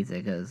fucking pizza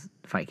because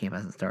fight camp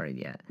hasn't started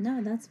yet.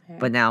 No, that's fair.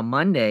 But now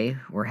Monday,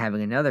 we're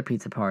having another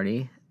pizza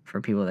party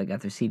for people that got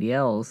their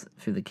CDLs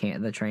through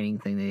the training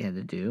thing they had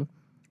to do.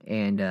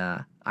 And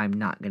I'm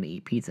not going to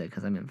eat pizza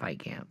because I'm in fight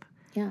camp.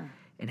 Yeah.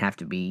 And have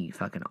to be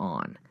fucking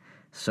on.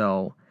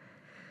 So,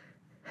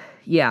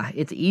 yeah,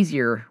 it's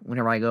easier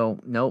whenever I go,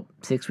 nope,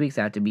 6 weeks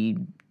I have to be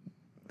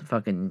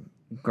fucking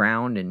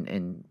ground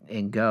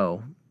and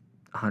go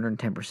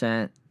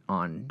 110%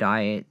 on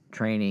diet,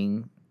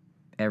 training,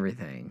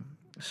 everything.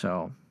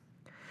 So,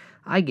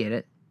 I get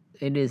it.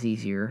 It is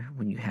easier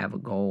when you have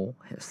a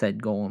set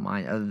goal in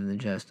mind, other than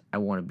just, I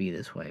want to be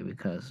this way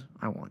because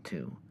I want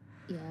to.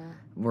 Yeah.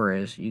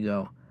 Whereas you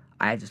go,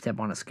 I have to step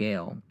on a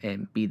scale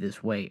and be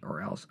this weight,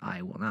 or else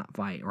I will not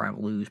fight, or I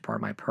will lose part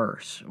of my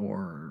purse,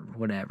 or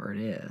whatever it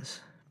is.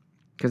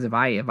 Because if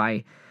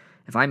I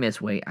miss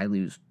weight, I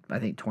lose, I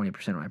think,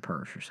 20% of my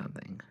purse or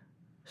something.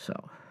 So.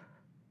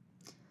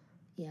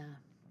 Yeah.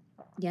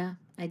 Yeah.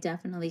 I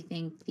definitely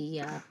think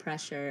the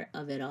pressure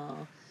of it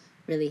all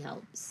really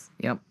helps.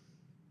 Yep.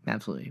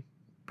 Absolutely.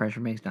 Pressure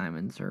makes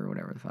diamonds, or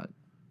whatever the fuck.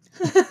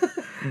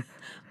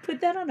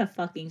 Put that on a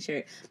fucking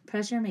shirt.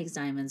 Pressure makes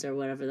diamonds or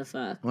whatever the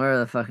fuck. Whatever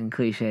the fucking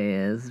cliche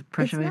is.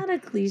 It's not a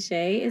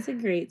cliche. It's a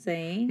great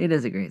saying. It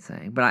is a great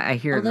saying, but I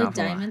hear it an Although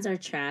awful lot. diamonds are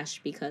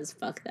trash because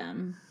fuck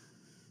them.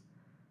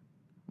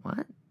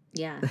 What?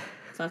 Yeah.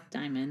 Fuck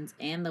diamonds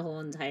and the whole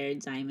entire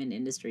diamond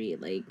industry.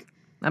 Like,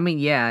 I mean,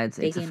 yeah, it's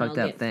a can fucked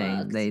all up get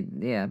thing.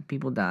 fucked.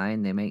 People die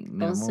and they make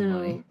minimal money.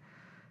 also,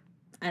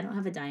 I don't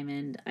have a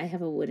diamond. I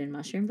have a wooden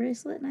mushroom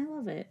bracelet and I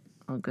love it.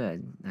 Oh,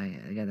 good. I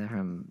got that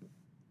from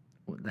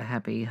the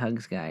Happy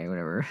Hugs guy or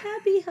whatever.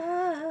 Happy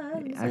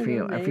hugs. I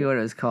forget what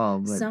it was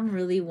called, but Some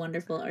really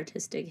wonderful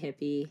artistic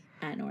hippie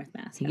at North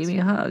Mass. he gave me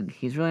a hug.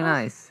 He's really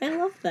nice. I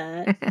love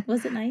that.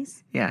 Was it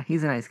nice? Yeah,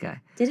 he's a nice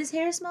guy. Did his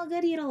hair smell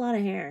good? He had a lot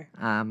of hair.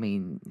 I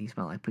mean, he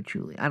smelled like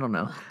patchouli. I don't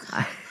know. Oh,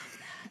 God,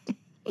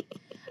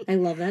 I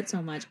love that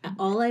so much.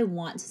 All I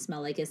want to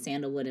smell like is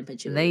sandalwood and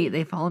patchouli.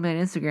 They follow me on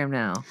Instagram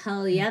now.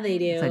 Hell yeah, they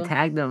do. So I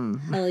tagged them.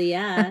 Hell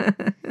yeah.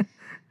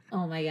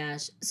 Oh my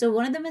gosh. So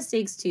one of the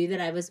mistakes too that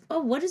I was. Oh,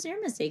 what is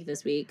your mistake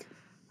this week?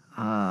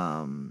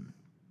 I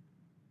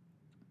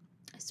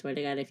swear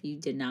to God, if you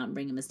did not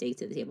bring a mistake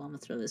to the table, I'm gonna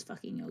throw this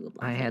fucking yoga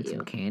block I had at you.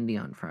 some candy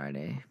on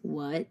Friday.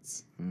 What?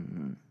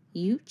 Mm-hmm.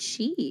 You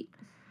cheat.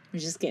 I'm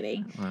just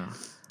kidding. Well,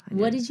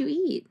 What did you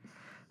eat?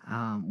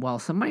 Well,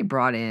 somebody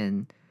brought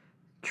in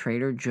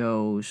Trader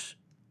Joe's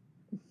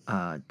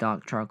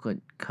dark chocolate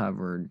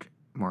covered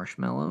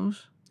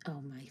marshmallows. Oh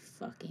my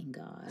fucking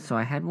God. So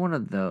I had one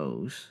of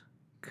those.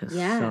 Cause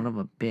Yeah. son of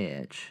a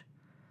bitch.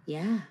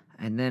 Yeah.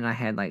 And then I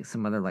had like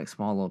some other like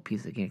small little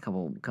pieces of candy,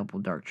 couple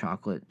dark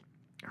chocolate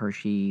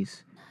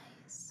Hershey's.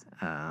 Nice.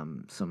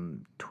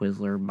 Some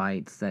Twizzler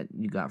bites that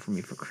you got for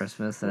me for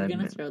Christmas. That We're I've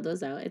gonna been- throw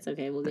those out. It's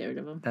okay. We'll get rid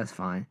of them. That's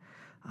fine.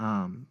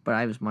 But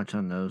I was much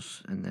on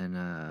those, and then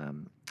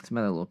some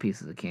other little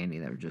pieces of candy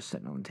that were just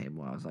sitting on the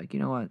table. I was like, you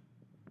know what?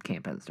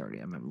 Can't pet this already.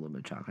 I'm having a little bit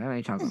of chocolate. I haven't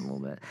had chocolate in a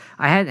little bit.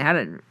 I hadn't had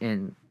it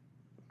in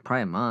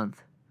probably a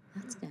month.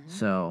 That's good.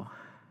 So,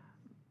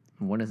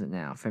 what is it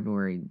now?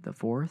 February the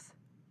 4th?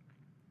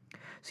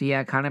 So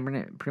yeah, kind of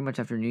pretty much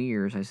after New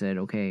Year's, I said,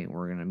 okay,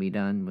 we're gonna be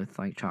done with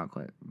like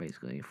chocolate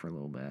basically for a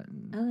little bit.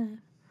 And Okay.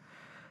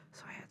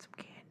 so I had some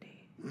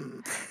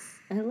candy.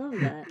 I love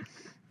that.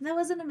 That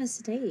wasn't a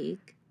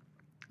mistake.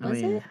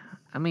 Was it?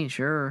 I mean,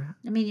 sure.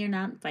 I mean, you're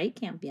not in fight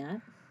camp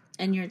yet.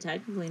 And you're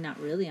technically not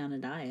really on a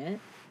diet.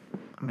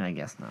 I mean, I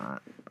guess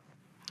not.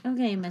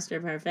 Okay,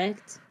 Mr.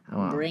 Perfect. Oh,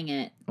 well. Bring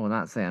it. I will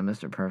not say I'm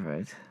Mr.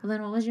 Perfect. Well,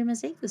 then what was your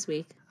mistake this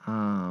week?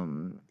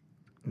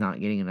 Not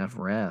getting enough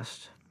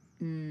rest.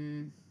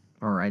 Mm,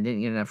 Or I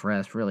didn't get enough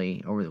rest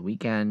really over the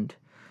weekend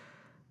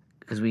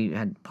because we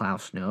had plow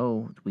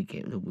snow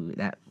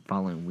that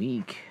following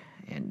week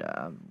and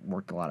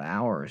worked a lot of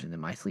hours, and then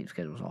my sleep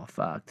schedule was all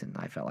fucked, and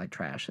I felt like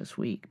trash this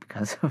week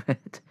because of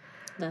it.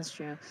 that's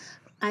true.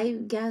 I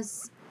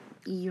guess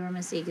your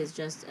mistake is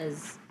just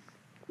as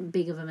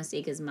big of a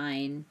mistake as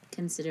mine,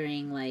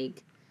 considering,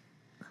 like,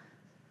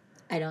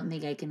 I don't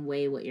think I can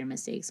weigh what your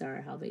mistakes are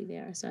or how big they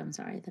are, so I'm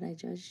sorry that I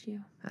judged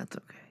you. That's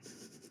okay.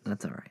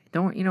 That's all right.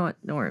 Don't you know what?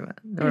 Don't worry about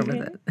it. Don't worry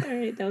about that. All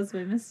right, that was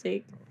my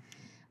mistake.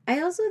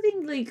 I also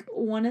think, like,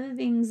 one of the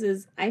things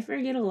is I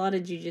forget a lot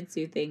of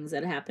jujitsu things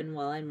that happen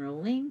while I'm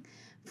rolling.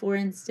 For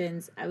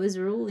instance, I was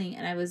rolling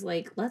and I was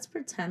like, let's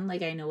pretend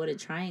like I know what a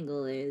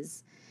triangle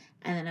is.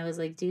 And then I was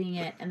like doing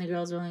it, and the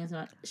girl's rolling with me.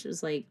 She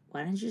was like,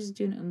 why don't you just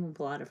do an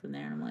omoplata from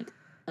there? And I'm like,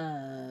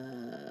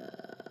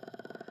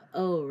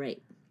 oh,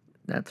 right.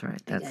 That's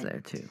right. That's Okay.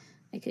 there too.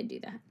 I could do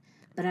that.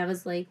 But I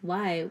was like,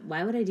 why?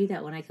 Why would I do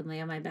that when I can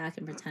lay on my back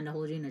and pretend to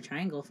hold you in a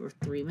triangle for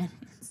 3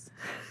 minutes?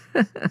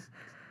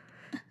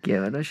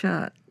 Give it a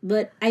shot.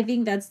 But I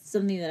think that's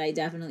something that I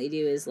definitely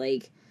do is,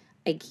 like,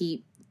 I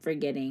keep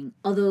forgetting.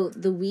 Although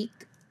the week,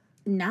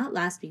 not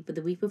last week, but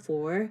the week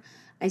before,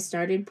 I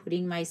started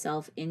putting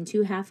myself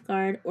into half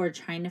guard or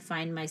trying to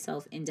find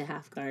myself into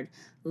half guard.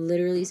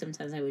 Literally,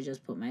 sometimes I would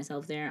just put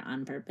myself there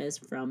on purpose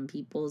from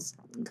people's,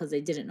 because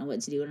they didn't know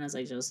what to do. And I was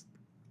like,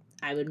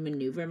 I would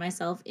maneuver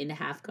myself into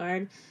half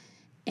guard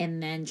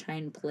and then try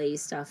and play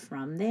stuff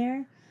from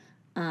there.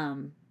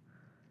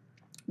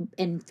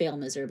 And fail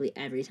miserably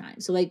every time.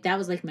 So, like, that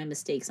was, like, my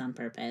mistakes on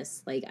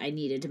purpose. Like, I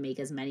needed to make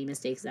as many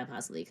mistakes as I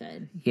possibly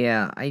could.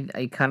 Yeah,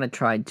 I kind of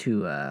tried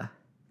to.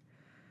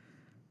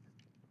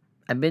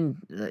 I've been,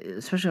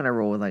 especially when I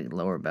roll with like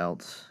lower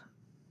belts.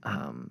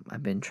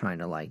 I've been trying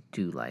to like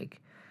do like,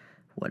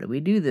 what do we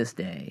do this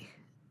day?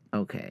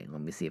 Okay,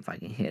 let me see if I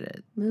can hit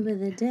it. Move of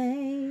the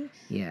day.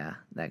 Yeah,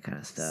 that kind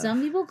of stuff.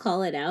 Some people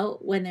call it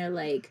out when they're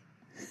like,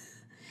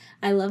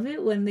 I love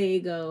it when they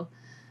go,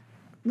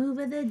 move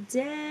of the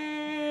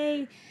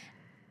day.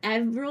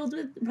 I've rolled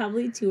with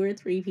probably 2 or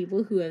 3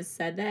 people who have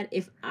said that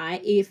if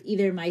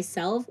either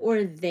myself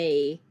or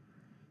they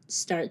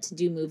start to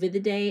do move of the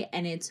day,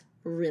 and it's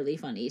really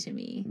funny to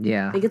me.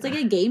 Yeah, Like, it's like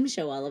a game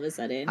show all of a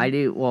sudden. I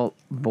do. Well,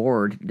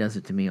 Board does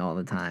it to me all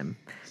the time.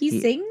 He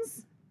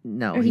sings?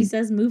 No, Or he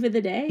says move of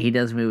the day? he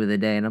does move of the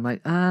day, and I'm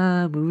like,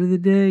 move of the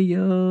day,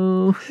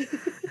 yo.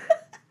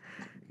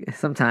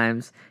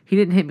 Sometimes he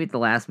didn't hit me at the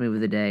last move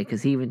of the day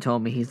because he even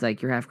told me, he's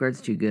like, your half guard's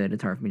too good.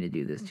 It's hard for me to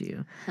do this to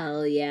you.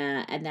 Hell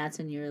yeah. And that's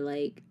when you're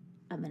like,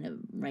 I'm gonna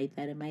write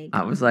that in my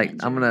I was like,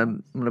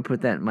 compliment I'm gonna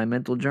put that in my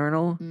mental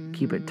journal,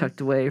 keep it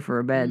tucked away for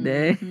a bad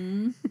day.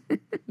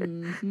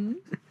 Mm-hmm.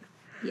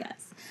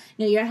 Yes.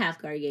 No, your half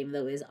guard game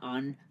though is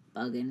on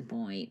bugging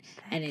point,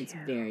 and it's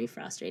very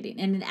frustrating.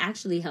 And it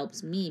actually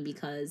helps me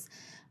because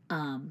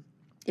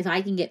if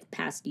I can get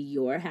past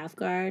your half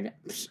guard,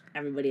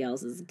 everybody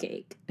else is a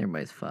cake.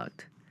 Everybody's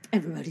fucked.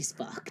 Everybody's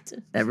fucked.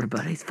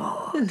 Everybody's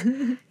fault.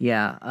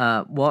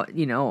 Yeah. Well,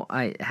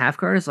 half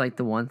guard is like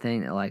the one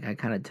thing that like I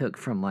kind of took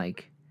from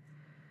like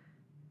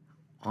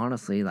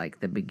honestly like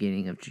the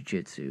beginning of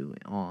jiu-jitsu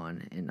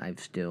on, and I've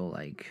still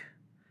like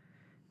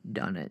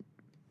done it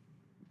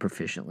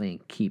proficiently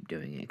and keep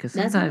doing it because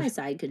That's how my sometimes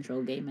side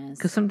control game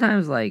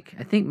is. like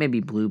I think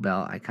maybe blue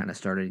belt I kind of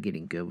started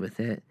getting good with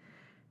it,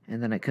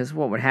 and then because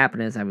what would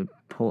happen is I would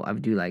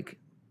do like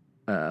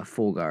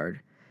full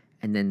guard,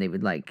 and then they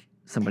would like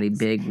somebody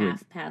big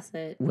half pass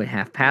it. would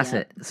half pass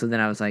Yep. it. So then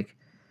I was like,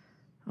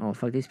 oh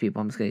fuck these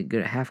people, I'm just gonna get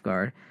good at half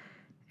guard,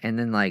 and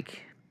then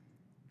like,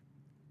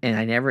 and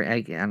I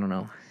don't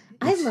know.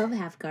 I love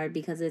half guard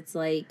because it's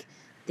like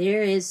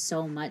there is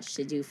so much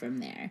to do from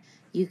there.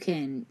 You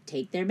can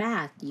take their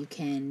back. You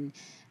can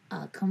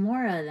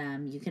Kimura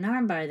them. You can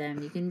armbar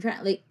them. You can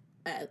try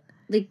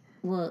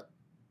well.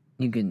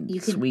 You can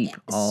sweep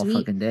sweep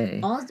fucking day.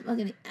 All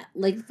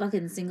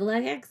fucking single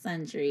leg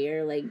eccentric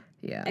or like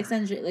Yeah.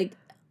 eccentric, like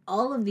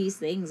all of these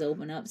things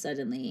open up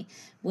suddenly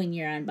when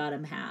you're on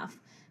bottom half.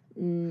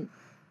 And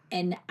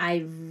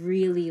I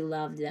really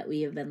loved that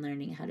we have been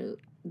learning how to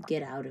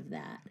get out of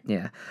that.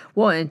 Yeah.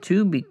 Well, and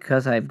two,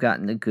 because I've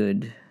gotten a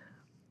good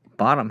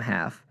bottom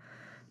half,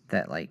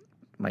 that like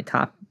my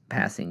top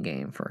passing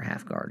game for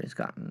half guard has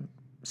gotten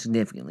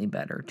significantly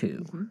better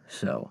too. Mm-hmm.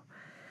 So,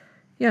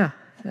 yeah,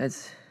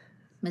 that's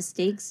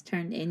Mistakes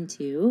turned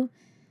into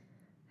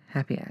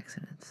happy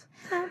accidents.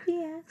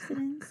 happy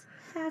accidents.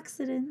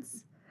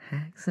 Accidents.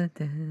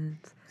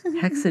 Accidents.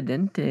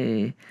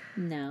 Accidente.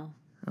 No.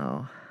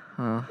 Oh,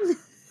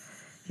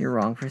 you're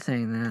wrong for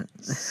saying that.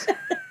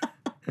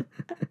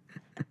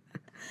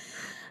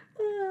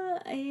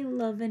 I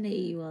love and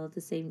hate you all at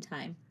the same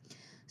time.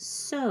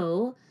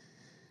 So,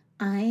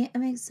 I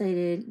am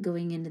excited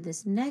going into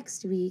this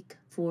next week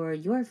for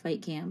your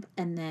fight camp,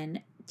 and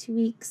then 2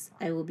 weeks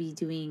I will be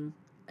doing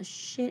a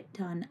shit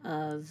ton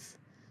of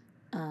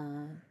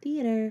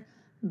theater,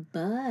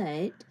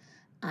 but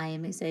I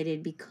am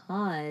excited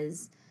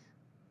because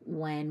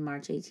when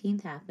March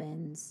 18th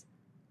happens,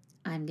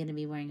 I'm going to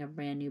be wearing a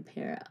brand new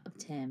pair of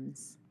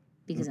Timbs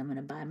because I'm going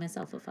to buy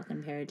myself a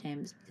fucking pair of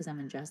Timbs because I'm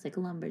going to dress like a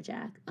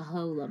lumberjack, a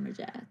hoe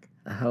lumberjack.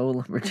 A whole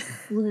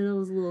lumberjack.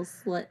 Little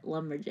slut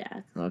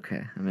lumberjack.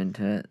 Okay, I'm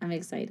into it. I'm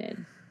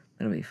excited.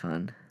 That'll be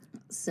fun.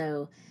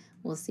 So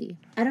we'll see.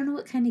 I don't know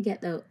what kind to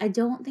get though. I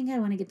don't think I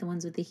want to get the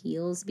ones with the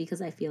heels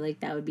because I feel like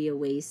that would be a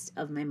waste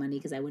of my money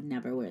because I would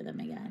never wear them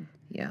again.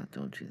 Yeah,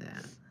 don't do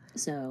that.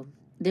 So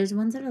there's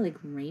ones that are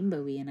like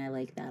rainbowy and I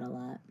like that a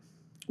lot.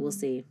 We'll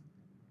see.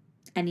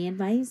 Any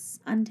advice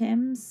on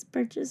Tim's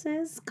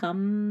purchases?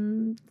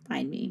 Come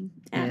find me.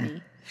 At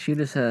me. Shoot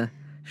us a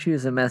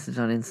message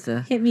on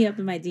Insta. Hit me up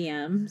in my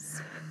DMs.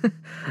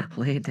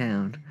 Lay it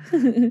down.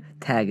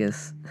 Tag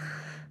us.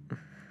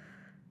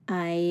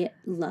 I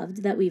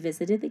loved that we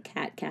visited the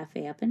Cat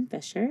Cafe up in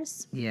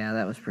Fishers. Yeah,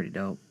 that was pretty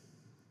dope.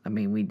 I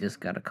mean, we just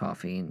got a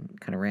coffee and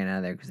kind of ran out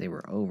of there because they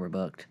were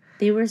overbooked.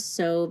 They were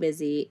so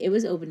busy. It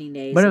was opening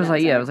day. But so it was that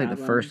like, yeah, our it was like the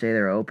problem. first day they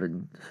were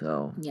open.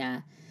 So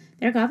Yeah.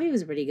 Their coffee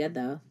was pretty good,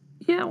 though.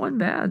 yeah, it wasn't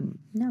bad.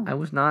 No. I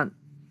was not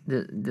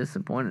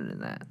disappointed in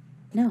that.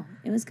 No,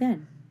 it was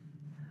good.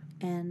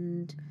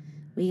 And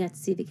we got to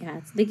see the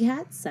cats. The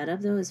cat setup,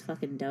 though, is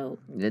fucking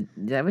dope. They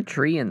have a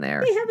tree in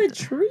there. They have a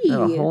tree. They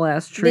have a whole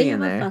ass tree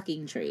in They have there. a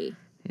fucking tree.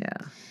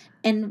 Yeah.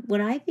 And what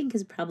I think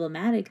is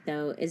problematic,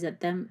 though, is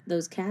that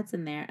those cats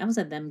in there, I almost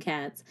said them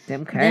cats.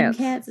 Them Them cats.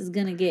 cats is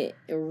going to get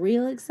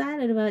real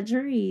excited about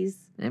trees.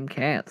 Them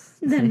cats.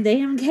 Them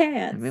damn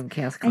cats. Them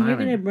cats And you're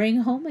climbing. going to bring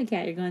home a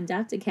cat. You're going to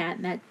adopt a cat,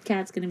 and that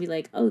cat's going to be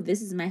like, oh,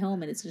 this is my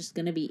home, and it's just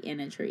going to be in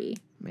a tree.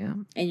 Yeah.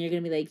 And you're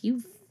going to be like,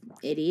 you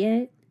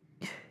idiot.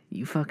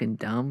 You fucking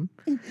dumb.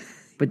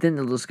 But then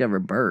they'll discover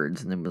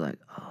birds and then be like,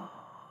 oh,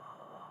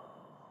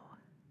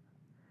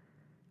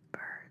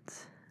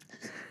 birds.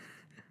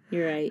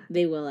 You're right.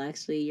 They will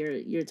actually.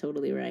 You're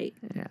totally right.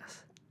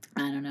 Yes.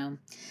 I don't know.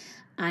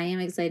 I am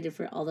excited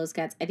for all those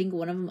cats. I think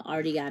one of them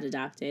already got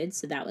adopted,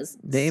 so that was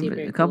super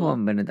A couple cool. of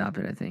them been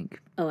adopted, I think.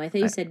 Oh, I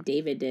thought you said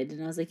David did,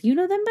 and I was like, you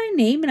know them by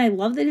name, and I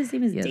love that his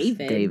name is Yes,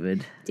 David.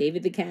 David.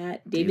 David the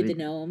cat. David the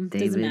gnome.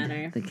 Doesn't David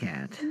matter. the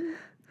cat.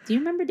 Do you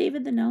remember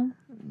David the gnome?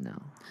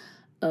 No.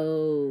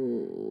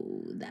 Oh,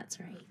 that's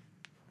right.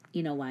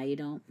 You know why you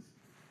don't?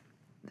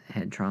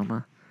 Head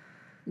trauma.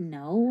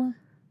 No,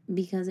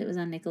 because it was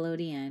on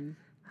Nickelodeon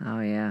Oh,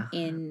 yeah.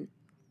 in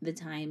the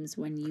times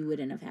when you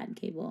wouldn't have had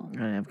cable. I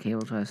didn't have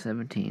cable till I was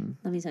 17.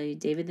 Let me tell you,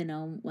 David the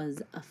Gnome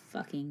was a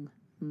fucking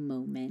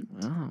moment.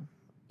 Oh.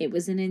 It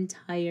was an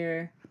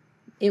entire.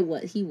 He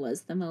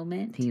was the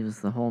moment. He was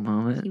the whole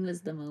moment. He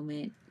was the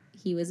moment.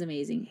 He was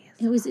amazing.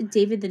 It was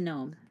David the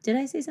Gnome. Did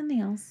I say something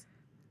else?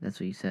 That's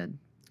what you said.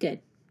 Good.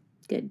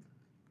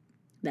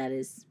 That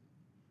is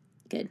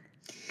good.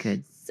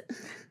 Good.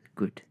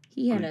 Good.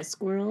 He had Good. a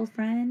squirrel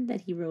friend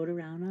that he rode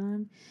around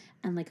on,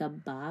 and like a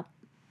bop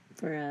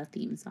for a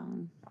theme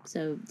song.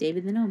 So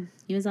David the Gnome,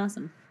 he was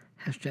awesome.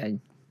 Hashtag.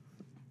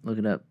 Look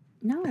it up.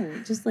 No,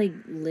 just like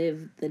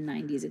live the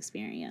 '90s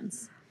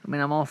experience. I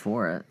mean, I'm all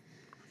for it.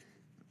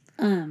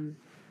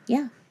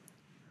 Yeah.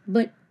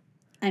 But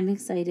I'm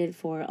excited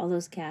for all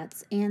those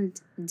cats and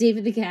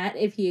David the cat,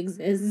 if he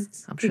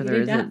exists. I'm to sure get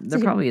there is. There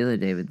adopted. probably is a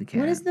David the cat.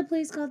 What is the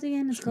place called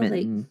again? It's called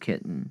like Schmitten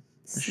kitten.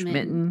 The Smitten.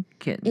 Schmitten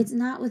kitten. It's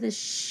not with a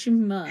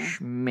shma.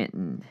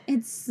 Schmitten.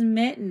 It's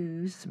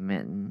smitten.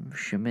 Smitten.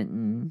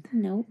 Schmitten.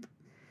 Nope.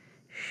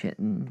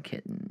 Shitten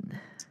kitten.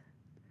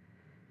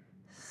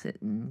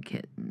 Sitting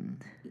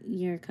kitten.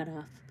 You're cut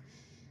off.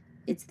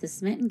 It's the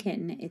Smitten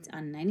Kitten. It's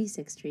on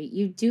 96th Street.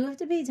 You do have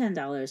to pay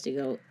 $10 to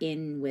go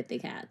in with the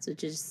cats,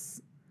 which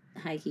is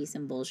high key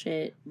some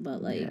bullshit,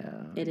 but like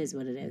Yeah. it is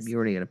what it is. You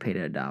already got to pay to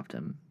adopt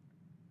him,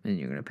 and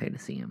you're gonna pay to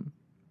see him.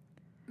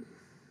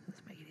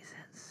 Doesn't make any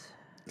sense.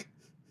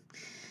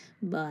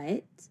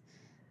 But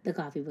the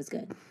coffee was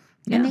good.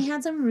 Yeah. And they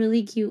had some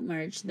really cute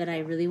merch that I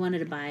really wanted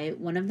to buy.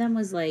 One of them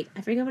was like,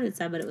 I forget what it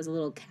said, but it was a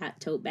little cat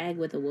tote bag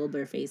with a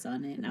Wilbur face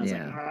on it. And I was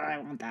like, Yeah. oh, I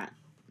want that.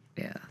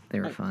 Yeah, they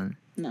were fun.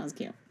 And that was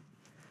cute.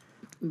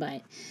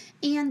 But,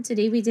 and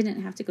today we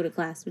didn't have to go to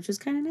class, which was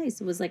kind of nice.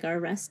 It was like our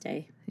rest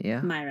day.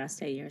 Yeah. My rest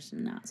day, yours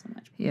not so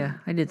much. Yeah,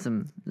 I did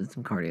some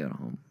cardio at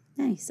home,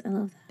 Nice. I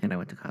love that. and I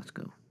went to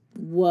Costco.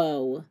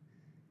 Whoa.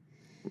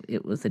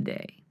 It was a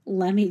day.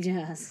 Let me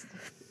just.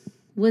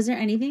 Was there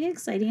anything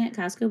exciting at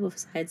Costco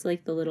besides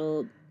like the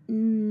little,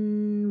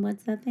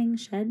 what's that thing?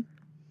 Shed?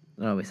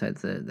 Oh,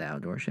 besides the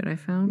outdoor shit I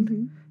found?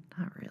 Mhm.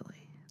 Not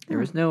really. There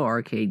was no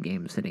arcade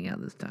game sitting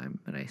out this time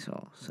that I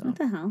saw. So What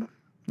the hell?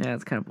 yeah,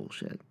 it's kind of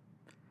bullshit.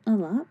 A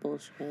lot of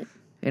bullshit.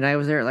 And I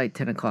was there at like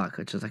 10 o'clock,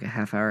 which is like a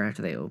half hour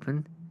after they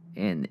opened,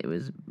 and it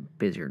was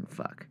busier than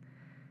fuck.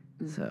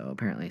 So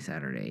apparently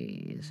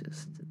Saturday is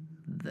just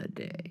the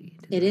day.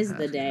 to It do is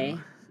the Costco. day.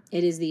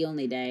 It is the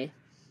only day.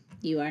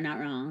 You are not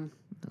wrong.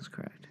 That's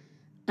correct.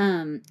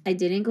 I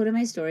didn't go to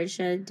my storage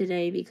shed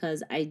today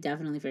because I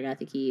definitely forgot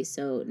the key.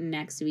 So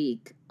next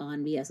week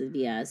on BS with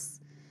BS,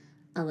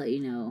 I'll let you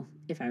know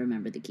if I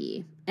remember the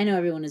key. I know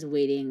everyone is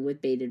waiting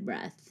with bated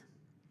breath.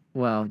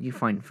 Well, you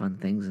find fun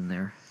things in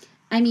there.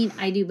 I mean,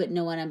 I do, but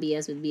no one on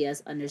BS with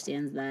BS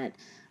understands that,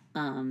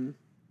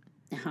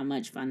 how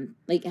much fun,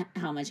 like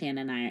how much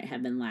Hannah and I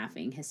have been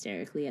laughing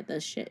hysterically at the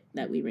shit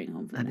that we bring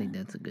home from I think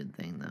them. that's a good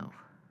thing, though.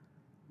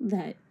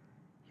 That,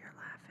 You're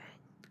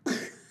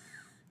laughing.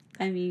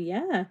 I mean,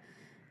 yeah,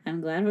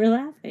 I'm glad we're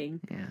laughing.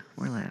 Yeah,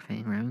 we're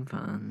laughing. We're having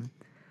fun.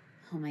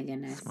 Oh my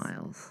goodness.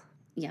 Smiles.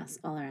 Yes,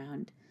 all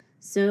around.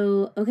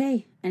 So,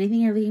 okay,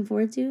 anything you're looking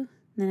forward to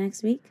the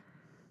next week?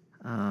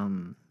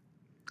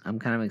 I'm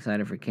kind of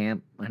excited for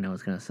camp. I know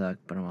it's going to suck,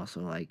 but I'm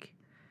also like,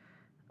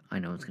 I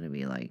know it's going to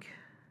be like,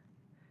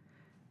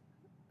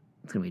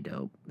 it's going to be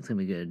dope. It's going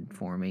to be good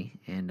for me.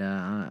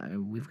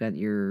 And we've got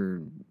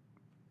your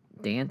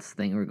dance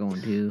thing we're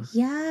going to.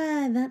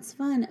 Yeah, that's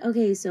fun.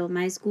 Okay, so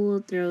my school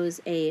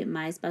throws a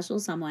My Special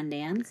Someone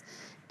dance,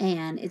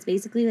 and it's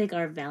basically like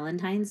our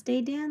Valentine's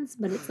Day dance,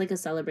 but it's like a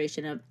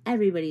celebration of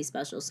everybody's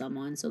special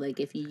someone. So, like,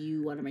 if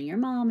you want to bring your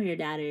mom or your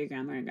dad or your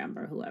grandma or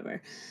grandpa or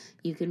whoever,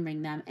 you can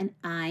bring them. And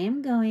I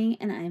am going,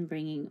 and I'm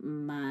bringing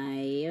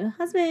my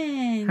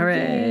husband. Hooray!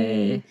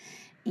 Yay.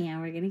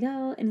 And we're going to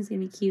go, and it's going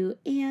to be cute.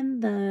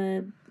 And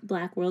the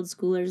Black World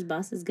Schoolers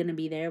bus is going to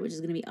be there, which is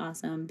going to be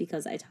awesome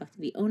because I talked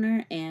to the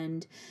owner.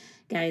 And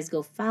guys,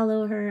 go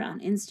follow her on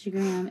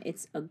Instagram.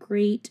 It's a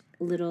great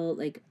little,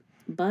 like,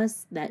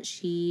 bus that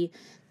she,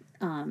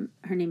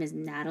 her name is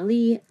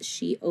Natalie.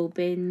 She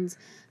opened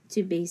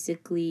to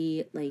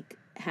basically, like,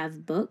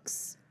 have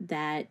books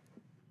that,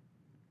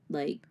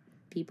 like,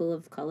 people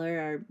of color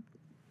are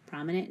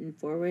prominent and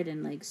forward,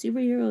 and, like,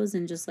 superheroes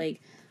and just,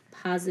 like,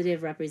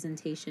 positive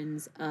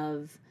representations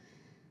of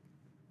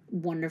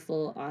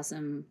wonderful,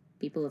 awesome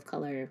people of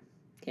color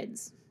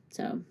kids.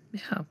 So, Yeah,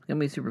 it's going to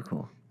be super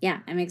cool. yeah,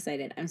 I'm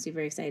excited. I'm super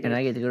excited. And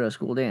I get to go to a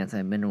school dance. I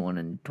haven't been to one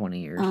in 20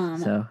 years.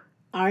 So,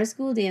 Our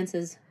school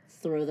dances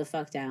throw the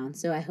fuck down,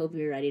 so I hope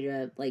you're ready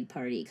to, like,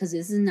 party, because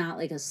this is not,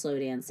 like, a slow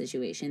dance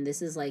situation.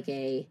 This is, like,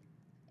 a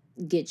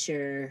get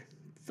your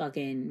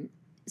fucking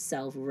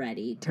self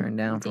ready to Turn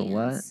down for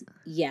what? dance.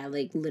 Yeah,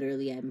 like,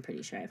 literally, I'm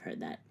pretty sure I've heard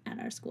that at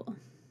our school.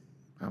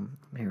 I'm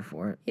here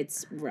for it.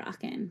 It's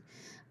rocking.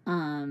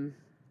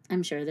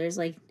 I'm sure there's,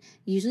 like,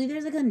 usually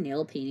there's, like, a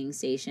nail painting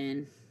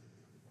station.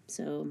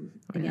 So,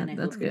 again, I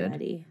that's hope you're good.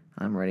 ready.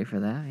 I'm ready for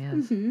that,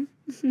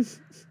 yeah.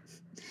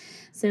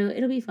 So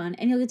it'll be fun.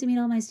 And you'll get to meet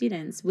all my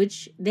students,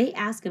 which they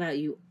ask about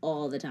you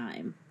all the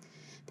time.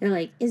 They're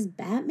like, is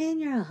Batman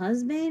your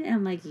husband? And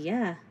I'm like,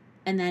 yeah.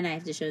 And then I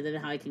have to show them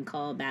how I can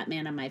call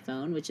Batman on my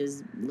phone, which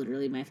is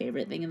literally my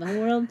favorite thing in the whole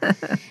world.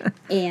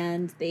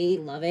 And they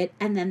love it.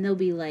 And then they'll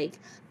be like,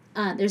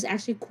 there's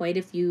actually quite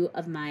a few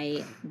of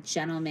my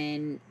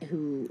gentlemen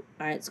who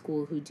are at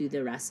school who do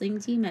the wrestling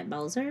team at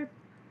Belzer.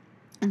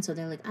 And so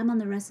they're like, I'm on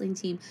the wrestling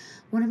team.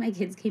 One of my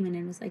kids came in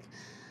and was like,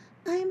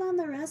 I'm on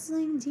the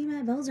wrestling team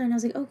at Belzer. And I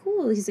was like, oh,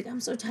 cool. He's like, I'm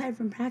so tired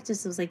from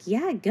practice. I was like,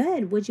 yeah,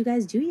 good. What'd you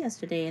guys do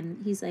yesterday?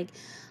 And he's like,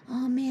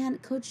 oh, man,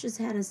 coach just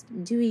had us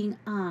doing,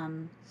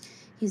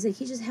 he's like,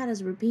 he just had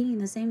us repeating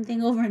the same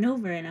thing over and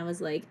over. And I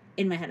was like,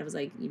 in my head, I was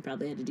like, you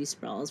probably had to do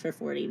sprawls for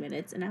 40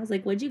 minutes. And I was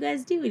like, what'd you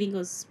guys do? And he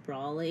goes,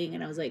 sprawling.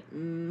 And I was like,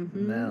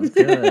 mm-hmm. Let's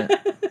do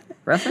it.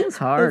 Wrestling's I was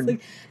hard.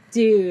 like,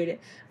 dude,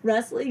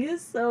 wrestling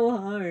is so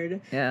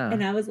hard. Yeah.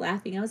 And I was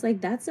laughing. I was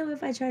like, that's so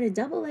if I try to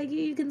double leg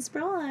you, you can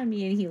sprawl on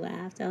me. And he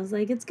laughed. I was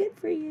like, it's good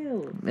for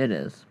you. It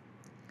is.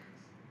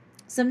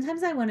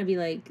 Sometimes I want to be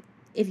like,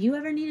 if you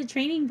ever need a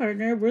training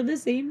partner, we're the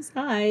same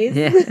size.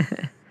 Yeah.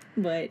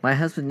 But My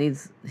husband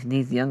needs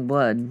young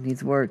blood.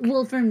 Needs work.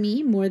 well, for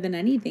me more than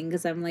anything,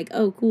 because I'm like,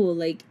 oh, cool,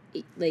 like,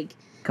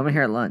 Come in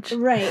here at lunch.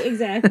 right,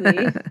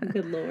 exactly.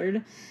 Good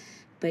Lord.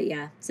 But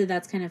yeah, so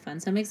that's kind of fun.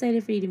 So I'm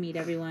excited for you to meet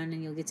everyone,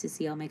 and you'll get to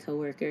see all my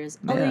coworkers.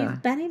 Although Yeah.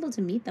 you've been able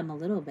to meet them a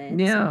little bit.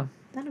 Yeah. So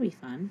that'll be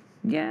fun.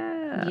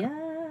 Yeah.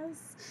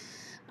 Yes.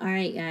 All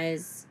right,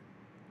 guys.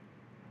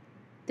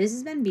 This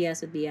has been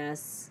BS with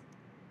BS.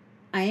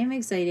 I am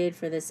excited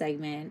for this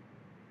segment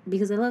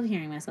because I love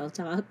hearing myself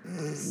talk.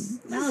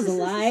 That was a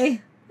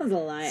lie. That was a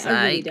lie.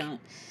 I really Psych.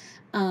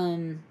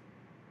 don't.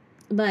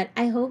 But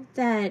I hope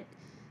that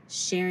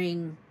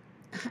sharing,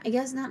 I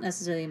guess not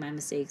necessarily my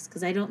mistakes,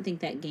 because I don't think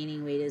that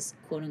gaining weight is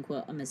quote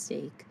unquote a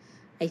mistake.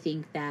 I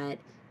think that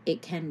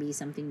it can be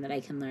something that I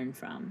can learn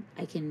from.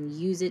 I can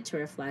use it to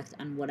reflect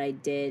on what I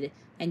did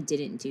and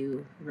didn't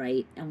do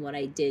right, and what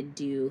I did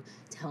do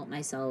to help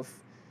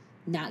myself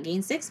not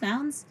gain 6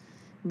 pounds,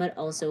 but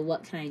also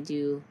what can I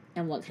do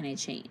and what can I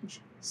change.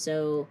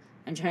 So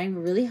I'm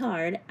trying really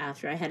hard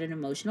after I had an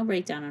emotional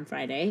breakdown on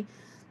Friday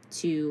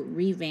to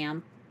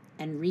revamp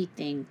and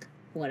rethink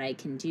what I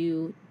can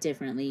do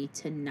differently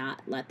to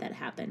not let that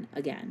happen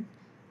again.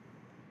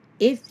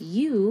 If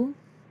you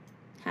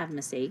have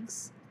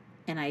mistakes,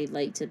 and I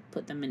like to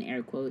put them in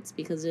air quotes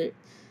because if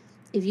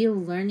you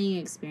have learning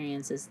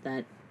experiences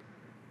that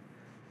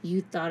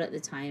you thought at the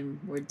time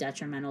were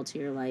detrimental to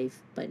your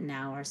life, but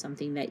now are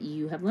something that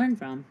you have learned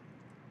from,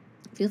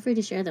 feel free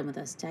to share them with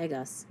us. Tag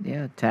us.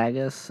 Yeah. Tag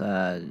us.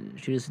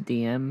 Shoot us a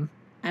DM.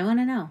 I want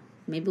to know.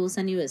 Maybe we'll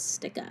send you a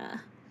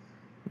sticker.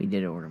 We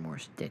did order more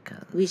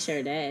stickers. We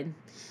sure did.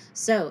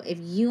 So if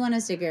you want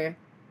a sticker,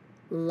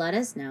 let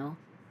us know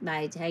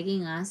by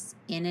tagging us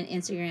in an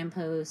Instagram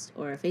post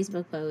or a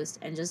Facebook post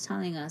and just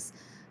telling us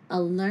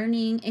a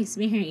learning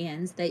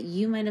experience that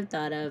you might have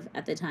thought of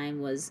at the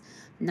time was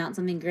not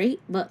something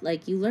great, but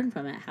like you learned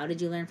from it. How did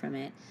you learn from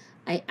it?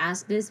 I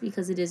ask this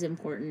because it is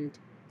important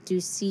to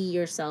see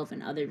yourself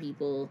and other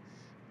people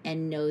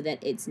and know that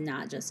it's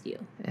not just you.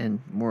 And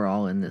we're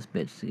all in this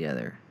bitch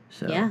together.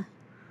 So Yeah.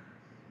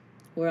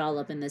 We're all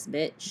up in this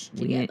bitch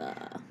together.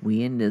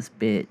 we in this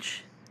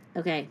bitch.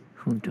 Okay.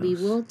 Juntos. We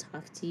will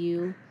talk to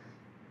you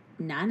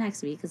not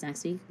next week, because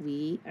next week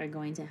we are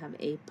going to have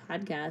a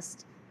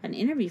podcast, an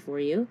interview for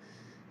you,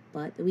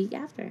 but the week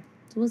after.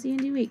 So we'll see you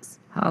in 2 weeks.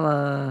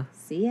 Holla.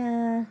 See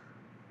ya.